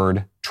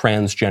toward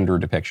transgender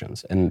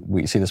depictions. And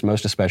we see this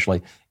most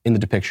especially in the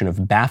depiction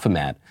of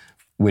Baphomet,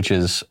 which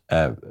is,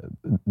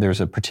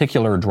 there's a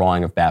particular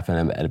drawing of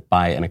Baphomet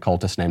by an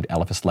occultist named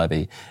Eliphas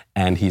Levi,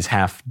 and he's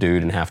half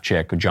dude and half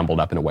chick jumbled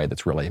up in a way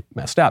that's really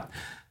messed up.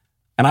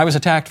 And I was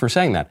attacked for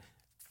saying that.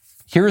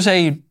 Here's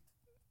a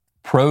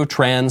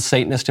pro-trans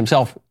Satanist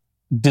himself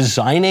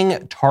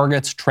designing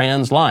Target's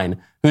trans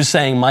line who's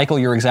saying, "Michael,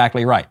 you're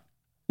exactly right.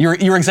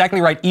 You're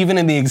exactly right, even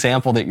in the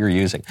example that you're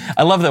using."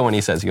 I love that when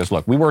he says, he goes,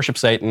 "Look, we worship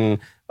Satan,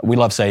 we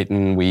love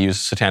Satan, we use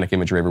satanic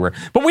imagery everywhere,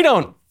 but we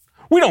don't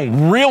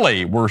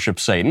really worship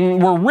Satan.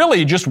 We're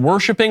really just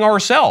worshiping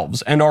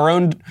ourselves and our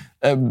own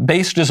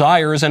base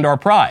desires and our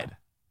pride."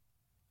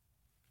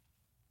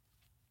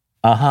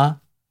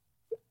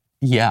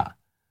 Yeah.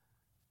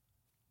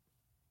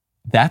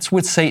 That's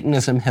what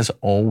Satanism has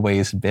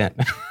always been.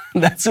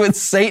 That's what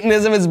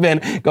Satanism has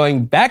been,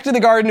 going back to the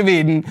Garden of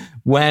Eden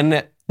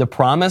when the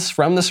promise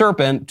from the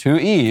serpent to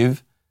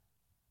Eve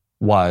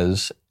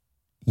was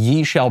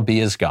ye shall be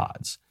as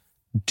gods.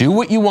 Do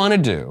what you want to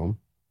do.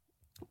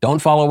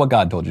 Don't follow what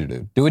God told you to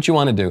do. Do what you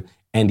want to do,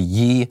 and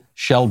ye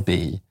shall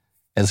be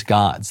as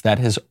gods. That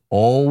has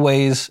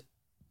always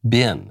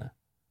been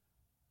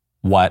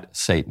what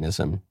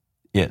Satanism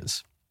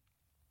is.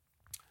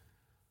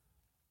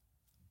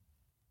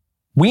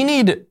 We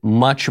need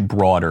much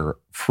broader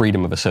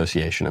freedom of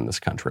association in this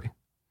country.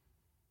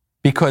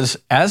 Because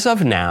as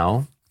of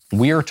now,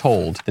 we are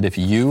told that if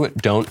you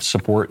don't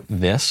support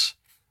this,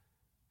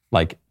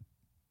 like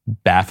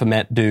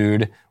Baphomet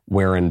dude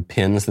wearing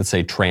pins that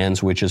say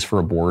trans witches for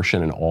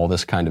abortion and all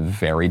this kind of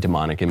very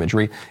demonic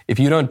imagery, if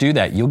you don't do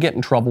that, you'll get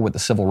in trouble with the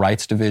Civil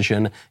Rights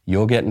Division,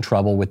 you'll get in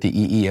trouble with the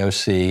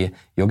EEOC,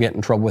 you'll get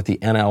in trouble with the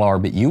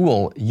NLR, but you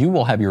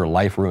will have your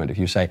life ruined if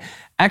you say,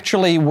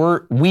 actually,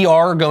 we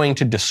are going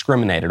to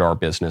discriminate at our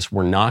business.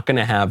 We're not going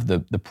to have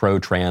the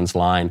pro-trans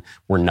line.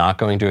 We're not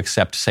going to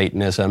accept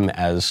Satanism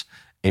as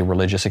a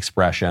religious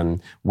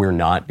expression. We're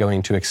not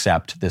going to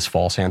accept this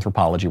false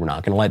anthropology. We're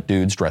not going to let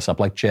dudes dress up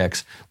like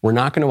chicks. We're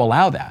not going to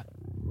allow that.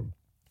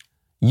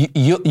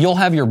 You'll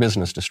have your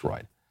business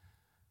destroyed.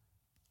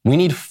 We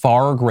need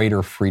far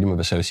greater freedom of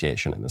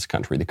association in this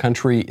country. The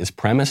country is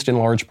premised in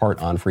large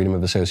part on freedom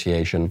of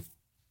association.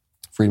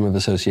 Freedom of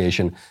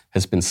association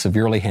has been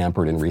severely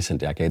hampered in recent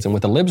decades. And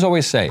what the libs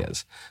always say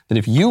is that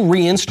if you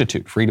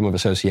reinstitute freedom of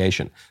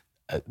association,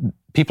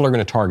 people are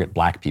going to target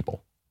black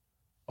people.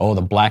 Oh,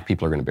 the black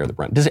people are going to bear the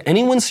brunt. Does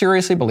anyone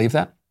seriously believe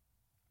that?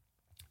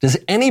 Does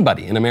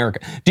anybody in America,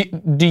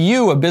 do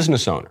you, a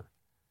business owner,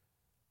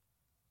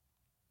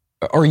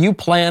 are you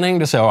planning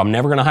to say, oh, I'm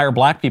never going to hire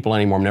black people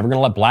anymore. I'm never going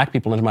to let black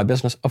people into my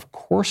business? Of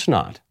course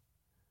not.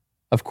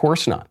 Of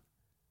course not.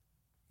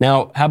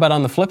 Now, how about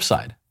on the flip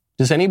side?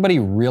 Does anybody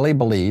really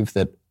believe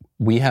that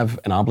we have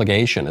an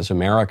obligation as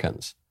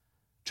Americans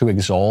to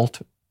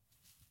exalt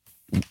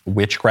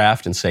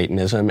witchcraft and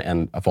Satanism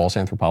and a false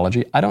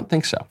anthropology? I don't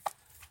think so.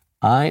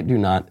 I do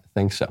not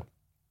think so.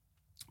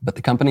 But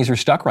the companies are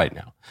stuck right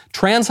now.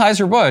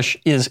 Anheuser-Busch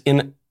is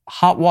in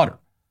hot water.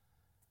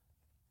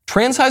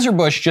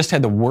 Anheuser-Busch just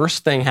had the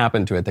worst thing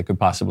happen to it that could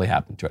possibly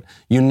happen to it.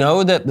 You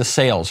know that the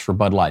sales for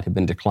Bud Light have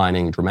been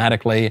declining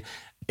dramatically,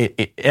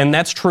 and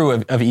that's true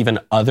of even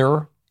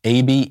other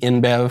AB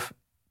InBev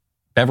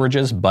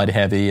beverages, Bud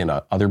Heavy and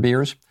other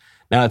beers.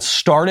 Now, it's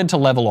started to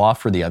level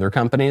off for the other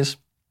companies.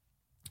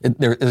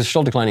 They're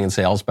still declining in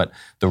sales, but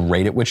the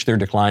rate at which they're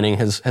declining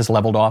has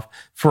leveled off.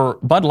 For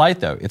Bud Light,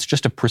 though, it's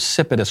just a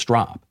precipitous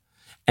drop.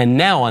 And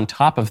now, on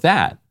top of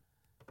that,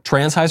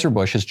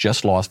 Anheuser-Busch has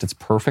just lost its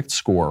perfect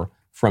score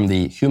from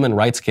the Human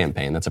Rights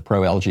Campaign, that's a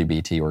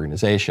pro-LGBT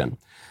organization,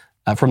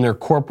 from their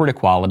Corporate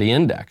Equality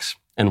Index.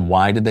 And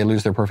why did they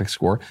lose their perfect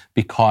score?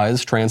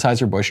 Because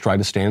Anheuser-Busch tried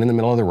to stand in the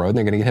middle of the road and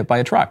they're going to get hit by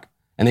a truck.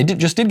 And they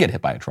just did get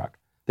hit by a truck.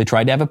 They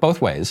tried to have it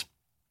both ways.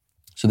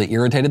 So they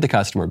irritated the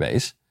customer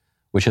base,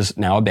 which has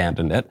now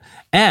abandoned it.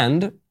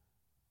 And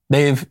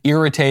they've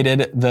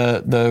irritated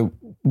the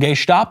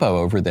Gestapo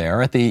over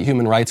there at the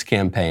Human Rights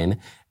Campaign.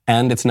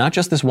 And it's not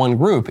just this one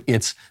group,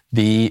 it's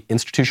the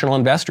institutional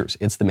investors.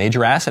 It's the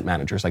major asset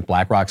managers like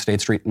BlackRock,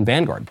 State Street, and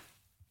Vanguard.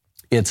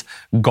 It's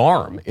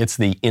GARM. It's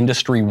the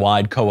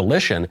industry-wide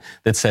coalition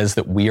that says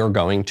that we are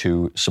going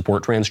to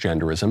support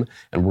transgenderism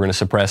and we're going to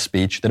suppress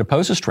speech that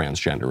opposes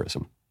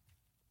transgenderism.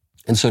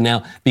 And so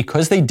now,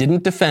 because they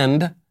didn't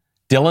defend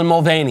Dylan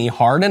Mulvaney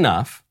hard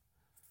enough,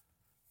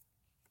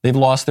 they've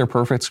lost their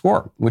perfect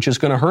score, which is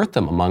going to hurt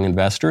them among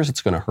investors.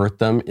 It's going to hurt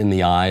them in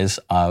the eyes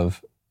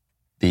of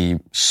the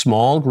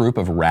small group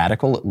of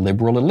radical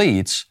liberal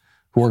elites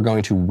who are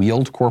going to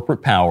wield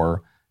corporate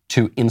power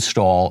to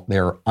install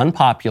their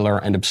unpopular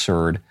and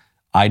absurd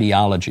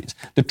ideologies.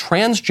 The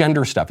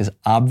transgender stuff is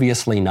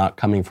obviously not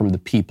coming from the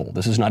people.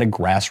 This is not a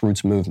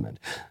grassroots movement.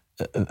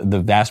 The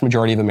vast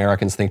majority of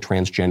Americans think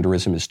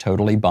transgenderism is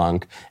totally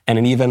bunk, and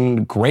an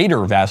even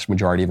greater vast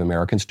majority of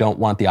Americans don't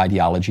want the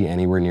ideology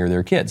anywhere near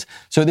their kids.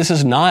 So this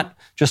is not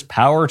just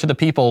power to the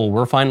people,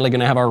 we're finally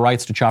going to have our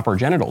rights to chop our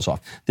genitals off.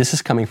 This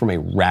is coming from a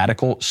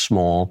radical,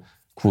 small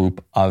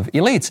group of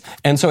elites.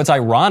 And so it's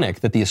ironic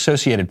that the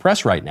Associated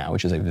Press right now,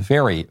 which is a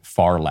very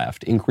far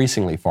left,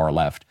 increasingly far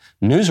left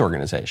news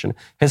organization,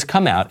 has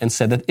come out and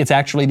said that it's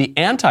actually the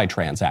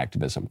anti-trans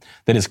activism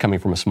that is coming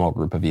from a small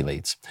group of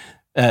elites.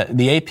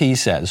 The AP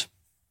says,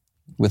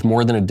 with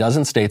more than a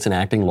dozen states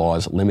enacting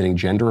laws limiting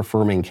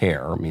gender-affirming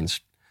care,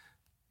 means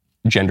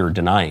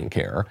gender-denying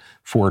care,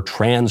 for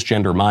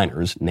transgender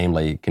minors,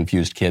 namely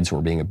confused kids who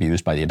are being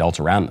abused by the adults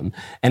around them,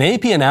 an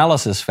AP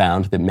analysis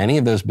found that many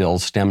of those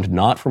bills stemmed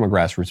not from a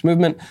grassroots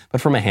movement, but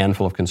from a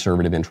handful of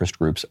conservative interest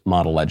groups'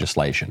 model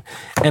legislation.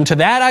 And to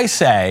that I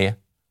say,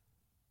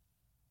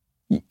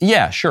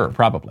 yeah, sure,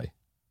 probably.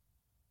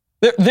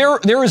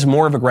 There is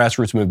more of a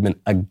grassroots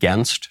movement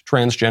against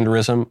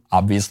transgenderism,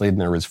 obviously, than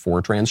there is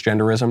for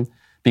transgenderism,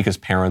 because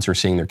parents are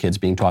seeing their kids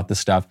being taught this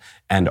stuff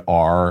and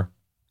are,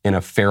 in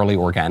a fairly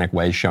organic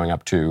way, showing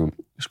up to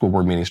school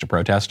board meetings to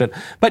protest it.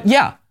 But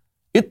yeah,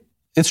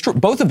 it's true.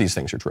 Both of these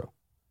things are true.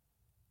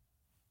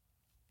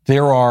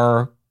 There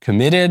are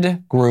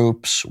committed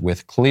groups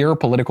with clear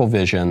political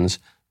visions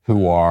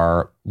who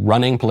are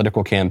running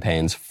political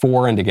campaigns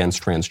for and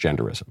against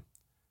transgenderism.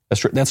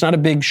 That's not a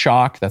big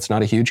shock. That's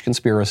not a huge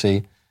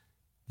conspiracy.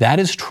 That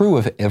is true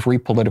of every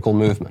political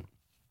movement.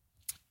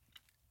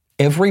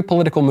 Every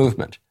political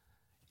movement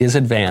is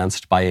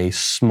advanced by a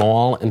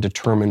small and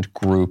determined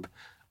group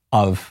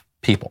of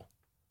people.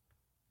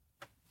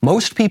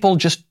 Most people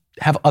just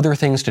have other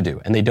things to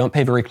do, and they don't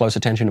pay very close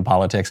attention to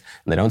politics,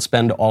 and they don't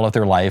spend all of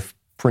their life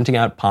printing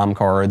out palm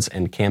cards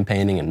and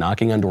campaigning and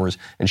knocking on doors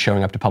and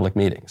showing up to public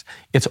meetings.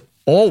 It's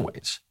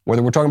always,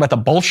 whether we're talking about the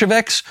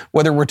Bolsheviks,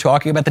 whether we're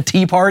talking about the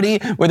Tea Party,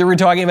 whether we're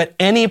talking about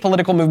any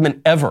political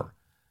movement ever,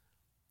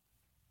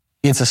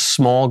 it's a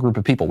small group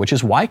of people, which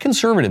is why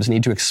conservatives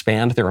need to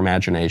expand their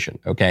imagination,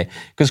 okay?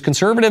 Because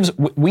conservatives,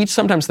 we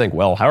sometimes think,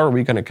 well, how are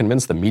we going to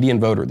convince the median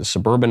voter, the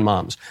suburban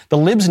moms? The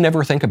libs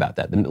never think about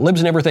that. The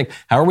libs never think,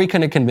 how are we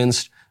going to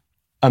convince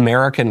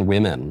American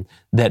women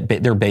that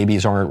their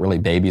babies aren't really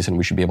babies and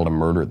we should be able to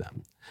murder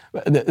them?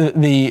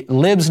 The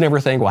libs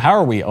never think, well, how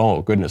are we,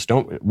 oh goodness,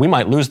 we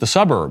might lose the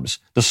suburbs,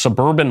 the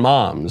suburban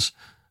moms,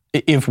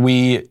 if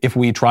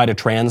we try to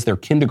trans their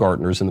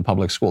kindergartners in the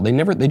public school.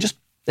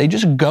 They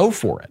just go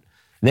for it.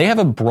 They have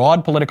a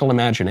broad political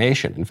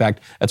imagination. In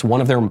fact, that's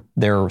one of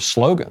their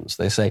slogans.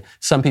 They say,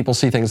 some people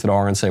see things that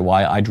are and say,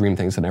 why? I dream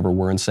things that never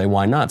were and say,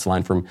 why not? It's a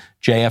line from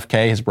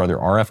JFK. His brother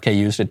RFK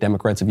used it.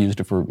 Democrats have used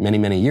it for many,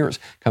 many years.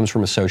 Comes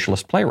from a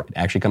socialist playwright.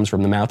 Actually comes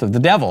from the mouth of the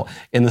devil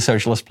in the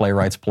socialist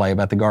playwright's play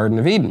about the Garden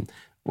of Eden.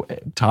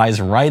 It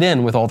ties right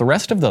in with all the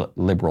rest of the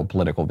liberal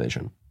political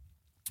vision.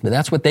 But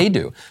that's what they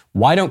do.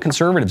 Why don't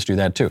conservatives do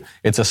that too?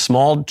 It's a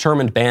small,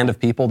 determined band of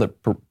people that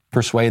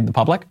persuade the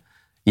public.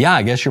 Yeah,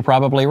 I guess you're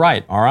probably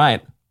right. All right,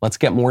 let's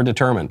get more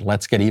determined.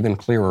 Let's get even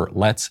clearer.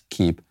 Let's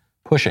keep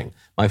pushing.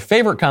 My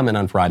favorite comment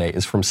on Friday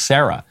is from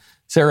Sarah.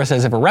 Sarah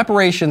says, if a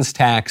reparations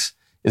tax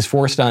is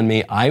forced on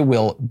me, I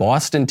will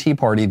Boston Tea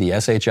Party the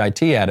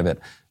SHIT out of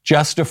it.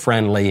 Just a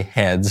friendly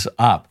heads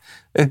up.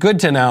 Good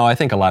to know. I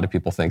think a lot of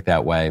people think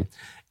that way.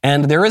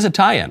 And there is a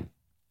tie-in,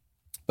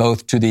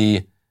 both to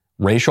the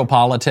racial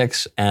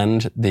politics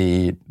and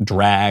the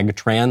drag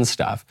trans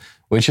stuff,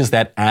 which is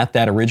that at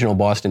that original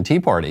Boston Tea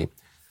Party,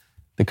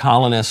 the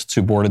colonists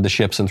who boarded the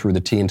ships and threw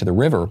the tea into the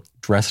river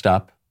dressed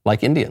up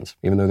like Indians.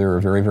 Even though they were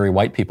very, very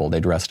white people, they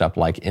dressed up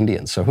like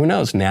Indians. So who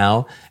knows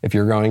now, if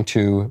you're going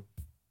to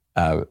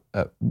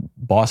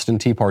Boston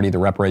Tea Party, the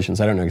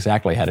reparations, I don't know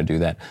exactly how to do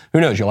that.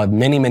 Who knows? You'll have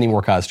many, many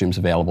more costumes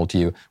available to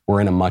you.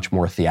 We're in a much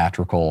more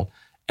theatrical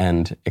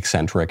and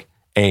eccentric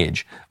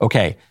age.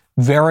 Okay,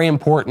 very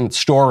important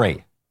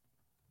story.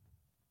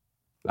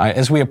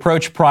 As we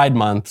approach Pride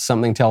Month,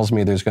 something tells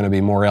me there's going to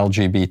be more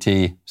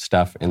LGBT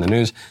stuff in the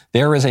news.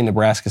 There is a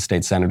Nebraska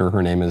state senator.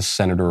 Her name is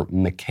Senator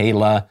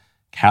Michaela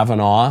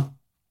Cavanaugh.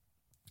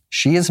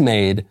 She has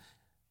made,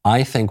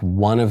 I think,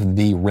 one of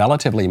the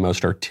relatively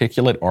most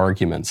articulate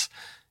arguments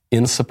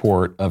in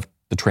support of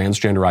the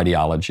transgender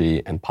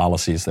ideology and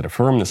policies that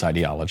affirm this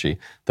ideology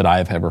that I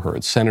have ever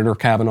heard. Senator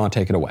Cavanaugh,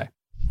 take it away.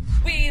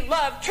 We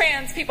love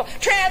trans people.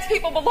 Trans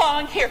people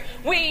belong here.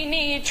 We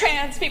need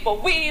trans people.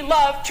 We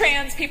love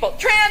trans people.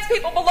 Trans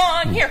people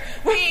belong here.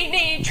 We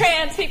need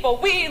trans people.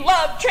 We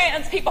love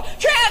trans people.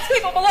 Trans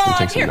people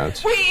belong here.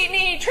 Notes. We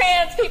need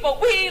trans people.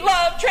 We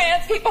love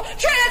trans people.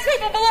 Trans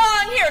people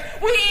belong here.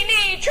 We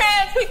need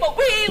trans people.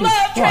 We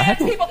love trans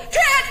people.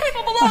 Trans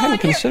people belong here. I hadn't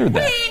considered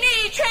that. We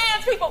need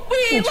trans people. We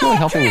it's love really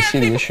helping me trans see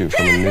the people. issue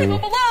from Trans a new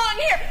people belong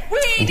here. We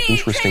and need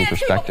interesting trans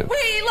perspective. People.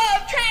 We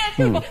love trans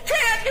people.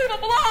 Trans people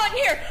belong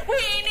here.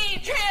 We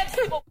need trans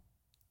people.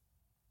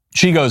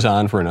 She goes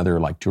on for another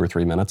 2 or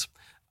 3 minutes.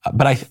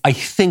 But I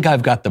think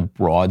I've got the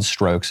broad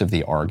strokes of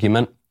the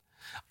argument.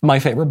 My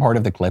favorite part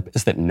of the clip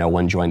is that no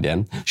one joined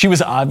in. She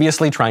was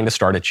obviously trying to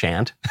start a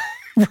chant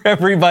for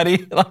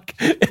everybody.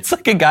 It's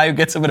like a guy who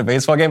gets up at a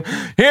baseball game.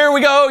 Here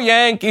we go,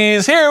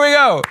 Yankees. Here we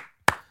go.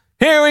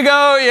 Here we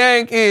go,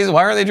 Yankees.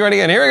 Why aren't they joining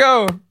in? Here we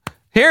go.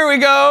 Here we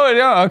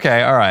go.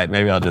 Okay, all right.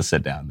 Maybe I'll just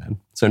sit down then.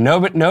 So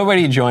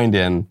nobody joined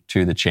in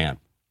to the chant.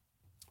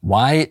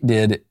 Why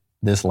did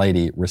this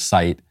lady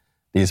recite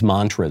these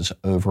mantras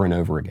over and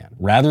over again?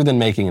 Rather than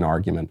making an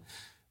argument,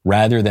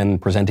 rather than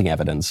presenting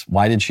evidence,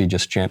 why did she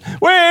just chant,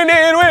 we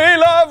need, we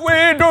love,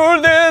 we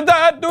do this,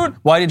 that, do?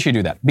 Why did she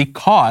do that?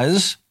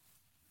 Because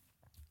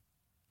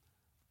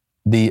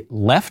the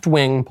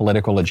left-wing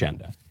political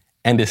agenda,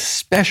 and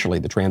especially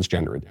the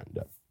transgender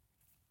agenda,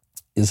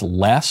 is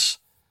less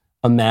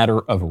a matter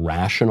of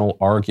rational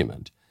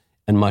argument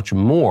and much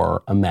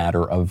more a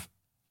matter of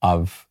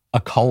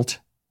occult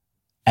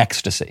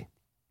ecstasy,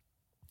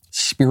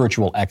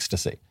 spiritual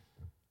ecstasy.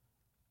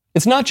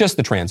 It's not just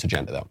the trans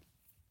agenda, though.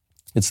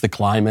 It's the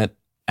climate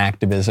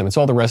activism. It's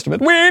all the rest of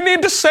it. We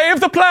need to save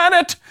the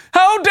planet.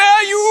 How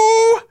dare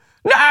you?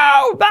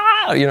 No!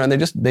 Ah! And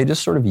they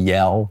just sort of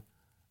yell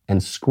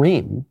and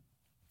scream,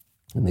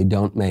 and they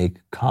don't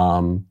make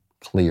calm,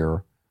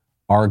 clear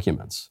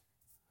arguments.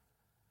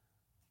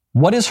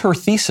 What is her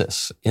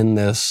thesis in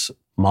this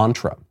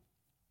mantra?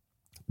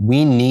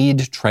 We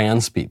need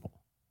trans people.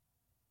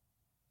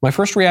 My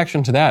first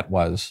reaction to that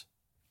was,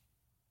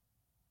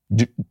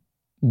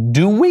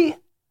 do we?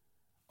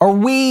 Are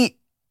we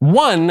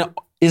One,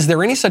 is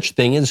there any such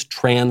thing as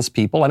trans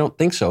people? I don't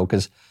think so,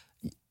 because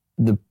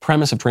the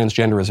premise of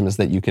transgenderism is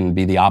that you can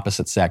be the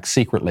opposite sex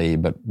secretly,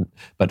 but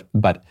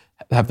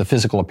have the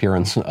physical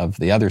appearance of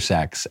the other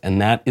sex, and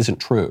that isn't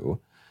true.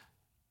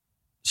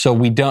 So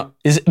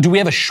do we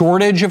have a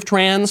shortage of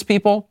trans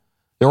people?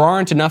 There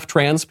aren't enough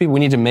trans people. We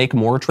need to make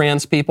more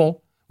trans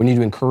people. We need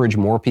to encourage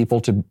more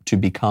people to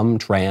become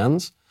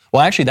trans.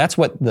 Well, actually, that's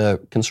what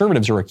the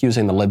conservatives are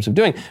accusing the libs of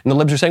doing. And the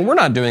libs are saying, we're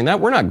not doing that.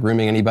 We're not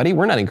grooming anybody.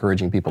 We're not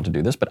encouraging people to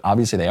do this. But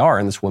obviously they are.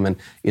 And this woman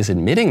is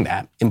admitting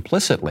that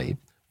implicitly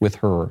with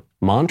her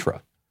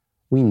mantra.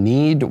 We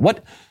need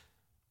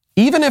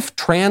even if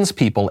trans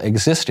people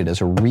existed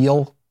as a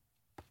real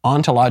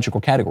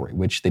ontological category,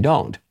 which they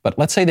don't, but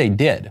let's say they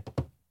did,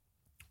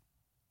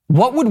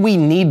 what would we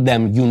need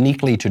them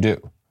uniquely to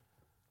do?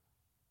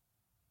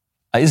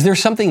 Is there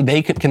something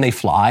can they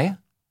fly?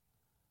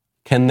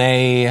 Can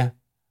they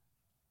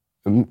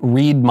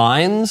read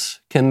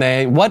minds?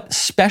 What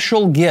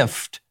special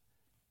gift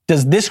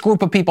does this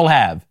group of people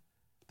have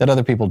that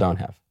other people don't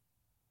have?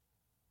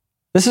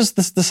 This is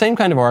the same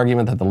kind of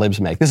argument that the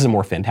libs make. This is a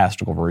more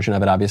fantastical version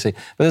of it, obviously,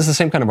 but this is the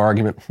same kind of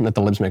argument that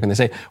the libs make when they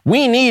say,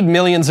 we need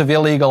millions of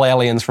illegal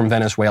aliens from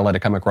Venezuela to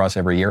come across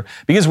every year,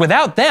 because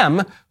without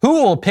them,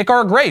 who will pick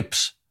our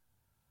grapes?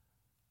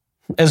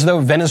 As though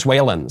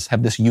Venezuelans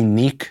have this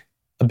unique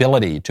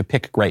ability to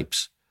pick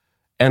grapes.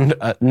 And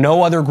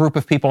no other group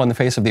of people on the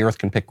face of the earth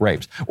can pick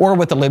grapes. Or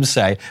what the libs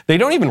say, they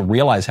don't even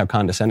realize how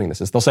condescending this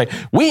is. They'll say,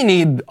 we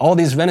need all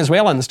these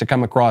Venezuelans to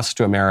come across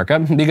to America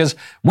because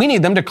we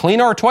need them to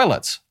clean our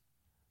toilets.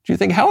 Do you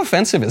think, how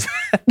offensive is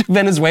that to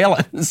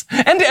Venezuelans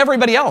and to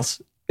everybody else?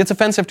 It's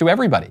offensive to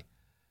everybody.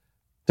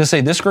 To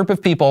say this group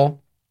of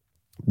people,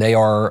 they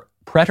are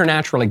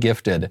preternaturally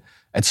gifted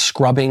at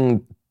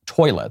scrubbing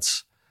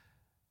toilets.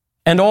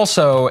 And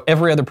also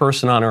every other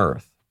person on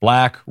earth,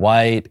 Black,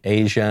 white,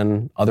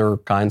 Asian, other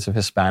kinds of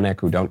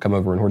Hispanic who don't come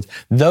over in hordes.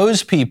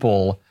 Those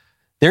people,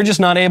 they're just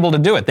not able to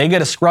do it. They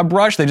get a scrub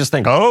brush. They just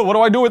think, oh, what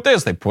do I do with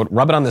this? They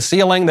rub it on the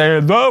ceiling.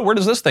 Where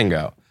does this thing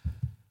go?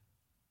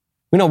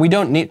 We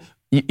don't need...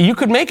 You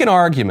could make an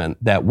argument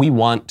that we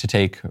want to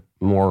take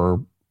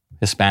more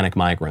Hispanic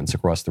migrants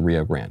across the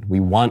Rio Grande. We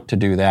want to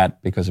do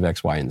that because of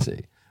X, Y, and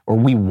Z. Or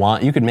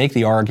you could make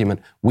the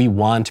argument, we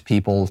want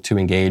people to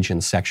engage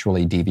in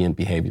sexually deviant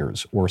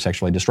behaviors or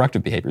sexually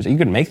destructive behaviors. You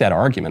could make that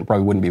argument,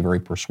 probably wouldn't be very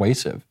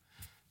persuasive.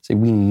 Say,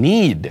 we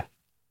need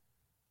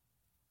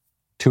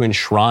to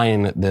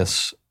enshrine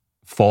this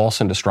false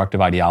and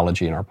destructive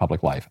ideology in our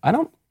public life. I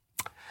don't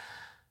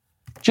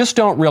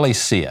really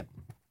see it.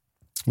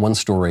 One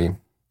story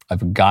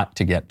I've got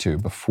to get to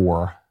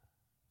before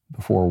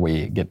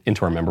we get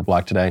into our member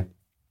block today.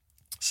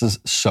 This is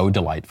so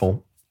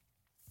delightful.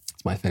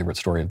 It's my favorite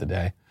story of the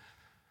day.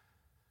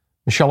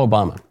 Michelle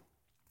Obama.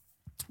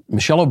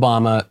 Michelle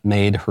Obama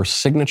made her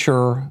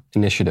signature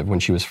initiative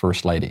when she was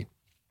First Lady,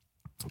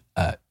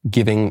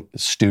 giving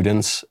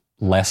students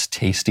less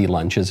tasty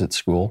lunches at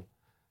school.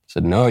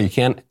 Said, no, you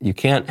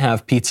can't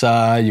have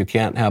pizza, you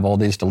can't have all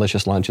these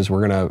delicious lunches.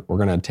 We're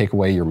gonna take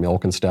away your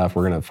milk and stuff.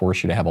 We're gonna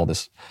force you to have all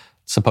this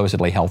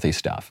supposedly healthy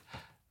stuff.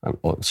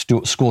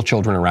 School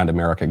children around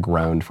America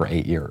groaned for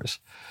 8 years.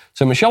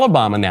 So Michelle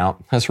Obama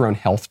now has her own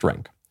health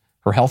drink.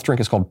 Her health drink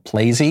is called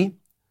Plezi,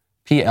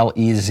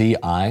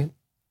 Plezi.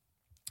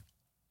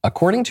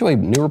 According to a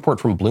new report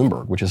from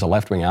Bloomberg, which is a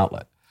left-wing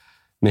outlet,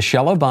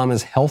 Michelle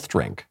Obama's health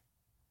drink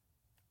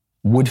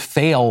would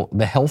fail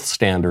the health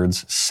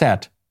standards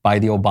set by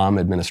the Obama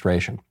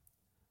administration.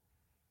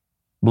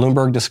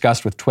 Bloomberg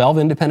discussed with 12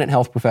 independent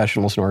health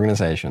professionals and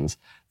organizations.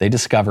 They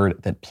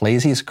discovered that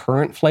Plezi's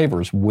current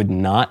flavors would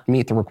not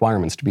meet the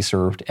requirements to be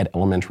served at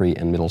elementary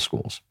and middle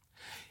schools.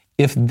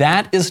 If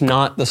that is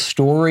not the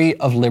story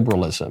of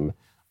liberalism,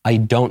 I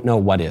don't know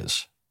what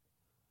is.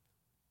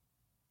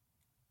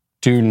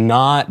 Do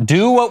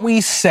what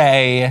we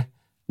say,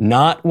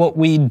 not what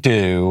we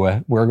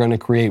do. We're going to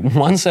create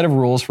one set of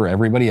rules for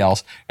everybody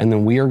else, and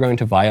then we are going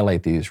to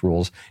violate these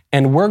rules.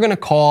 And we're going to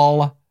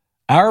call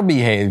our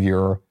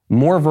behavior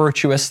more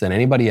virtuous than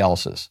anybody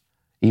else's,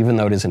 even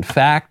though it is in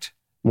fact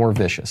more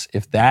vicious.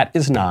 If that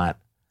is not,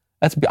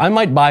 I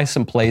might buy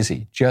some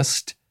Plezi.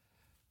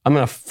 I'm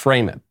going to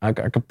frame it. I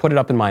could put it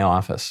up in my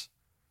office.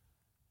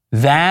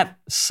 That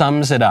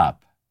sums it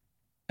up.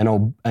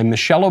 A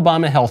Michelle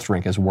Obama health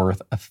drink is worth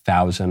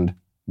 1,000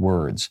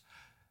 words.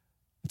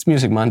 It's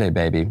Music Monday,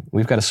 baby.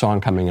 We've got a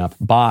song coming up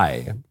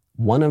by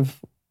one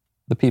of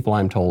the people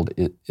I'm told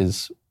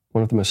is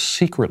one of the most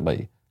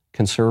secretly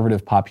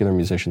conservative popular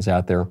musicians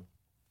out there,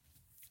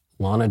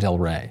 Lana Del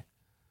Rey.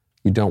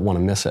 You don't want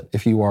to miss it.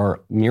 If you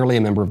are merely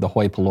a member of the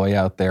hoi polloi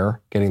out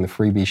there getting the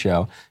freebie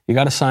show, you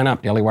got to sign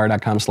up,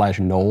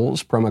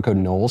 dailywire.com/Knowles, promo code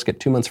Knowles. Get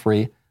 2 months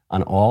free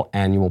on all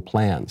annual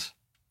plans.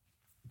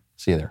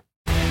 See you there.